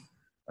Touche,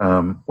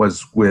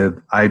 was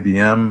with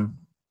IBM,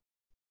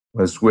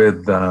 was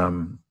with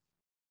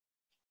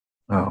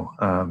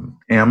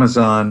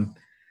Amazon,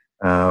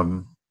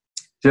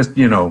 just,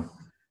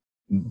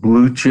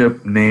 blue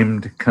chip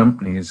named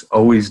companies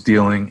always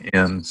dealing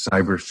in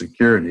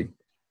cybersecurity.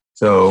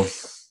 So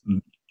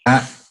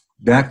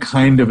that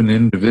kind of an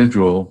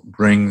individual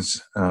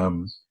brings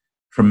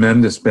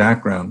tremendous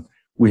background.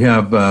 We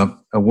have a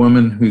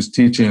woman who's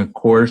teaching a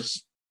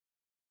course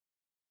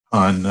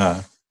on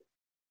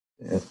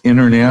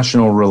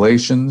international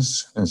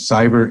relations,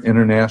 cyber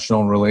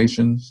international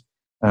relations.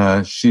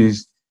 She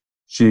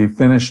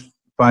finished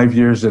 5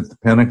 years at the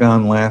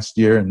Pentagon last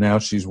year, and now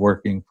she's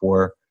working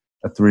for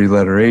a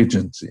 3-letter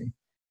agency.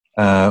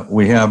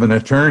 We have an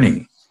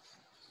attorney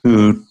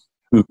who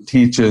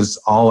teaches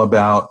all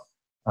about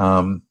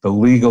the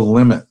legal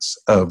limits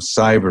of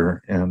cyber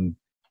and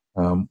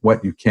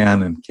what you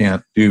can and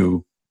can't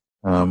do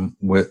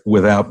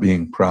without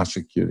being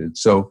prosecuted.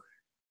 So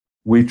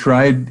we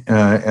tried,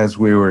 as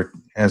we were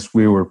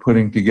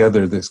putting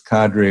together this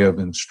cadre of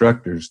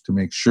instructors, to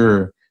make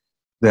sure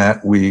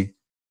that we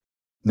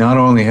not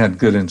only had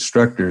good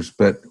instructors,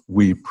 but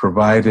we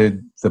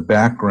provided the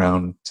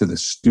background to the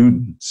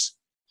students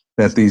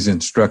that these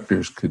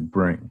instructors could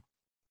bring.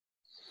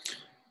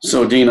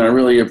 So, Dean, I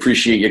really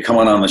appreciate you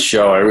coming on the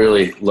show. I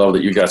really love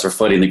that you guys are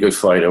fighting the good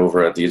fight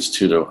over at the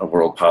Institute of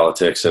World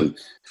Politics, and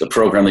the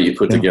program that you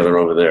put together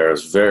over there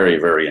is very,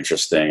 very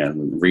interesting.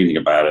 I'm reading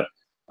about it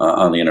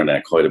on the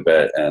internet quite a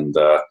bit, and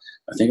I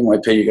think I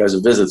might pay you guys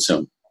a visit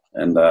soon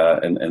and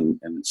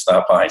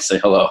stop by and say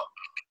hello.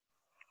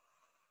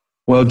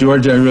 Well,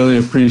 George, I really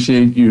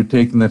appreciate you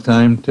taking the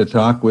time to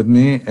talk with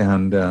me,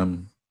 and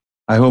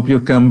I hope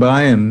you'll come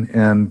by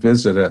and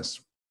visit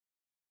us.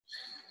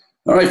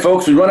 All right,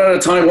 folks, we run out of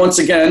time once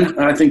again.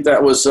 I think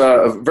that was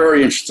a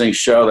very interesting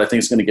show that I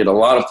think is going to get a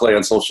lot of play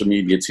on social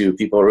media, too.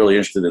 People are really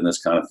interested in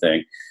this kind of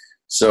thing.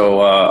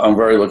 So I'm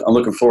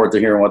looking forward to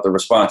hearing what the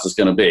response is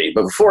going to be.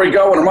 But before we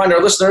go, I want to remind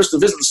our listeners to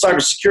visit the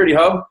Cybersecurity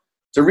Hub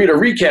to read a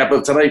recap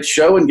of tonight's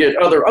show and get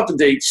other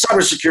up-to-date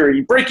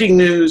cybersecurity breaking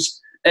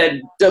news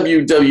at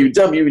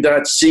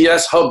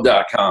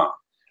www.cshub.com.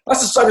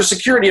 That's the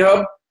Cybersecurity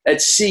Hub at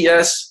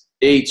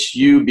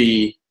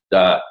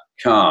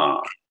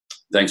cshub.com.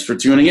 Thanks for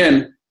tuning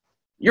in.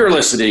 You're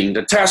listening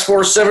to Task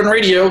Force 7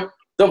 Radio,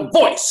 the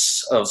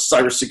voice of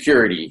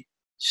cybersecurity.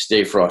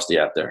 Stay frosty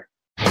out there.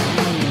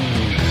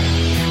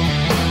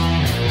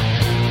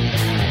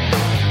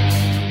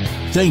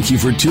 Thank you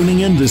for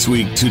tuning in this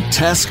week to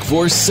Task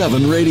Force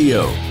 7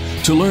 Radio.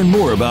 To learn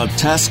more about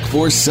Task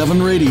Force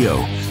 7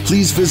 Radio,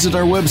 please visit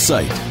our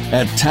website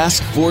at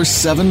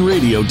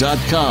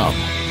taskforce7radio.com.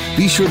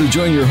 Be sure to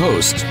join your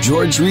host,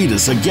 George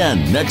Reedus,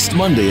 again next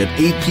Monday at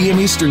 8 p.m.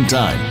 Eastern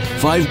Time,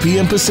 5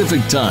 p.m.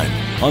 Pacific Time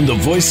on the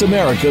Voice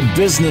America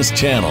Business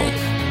Channel.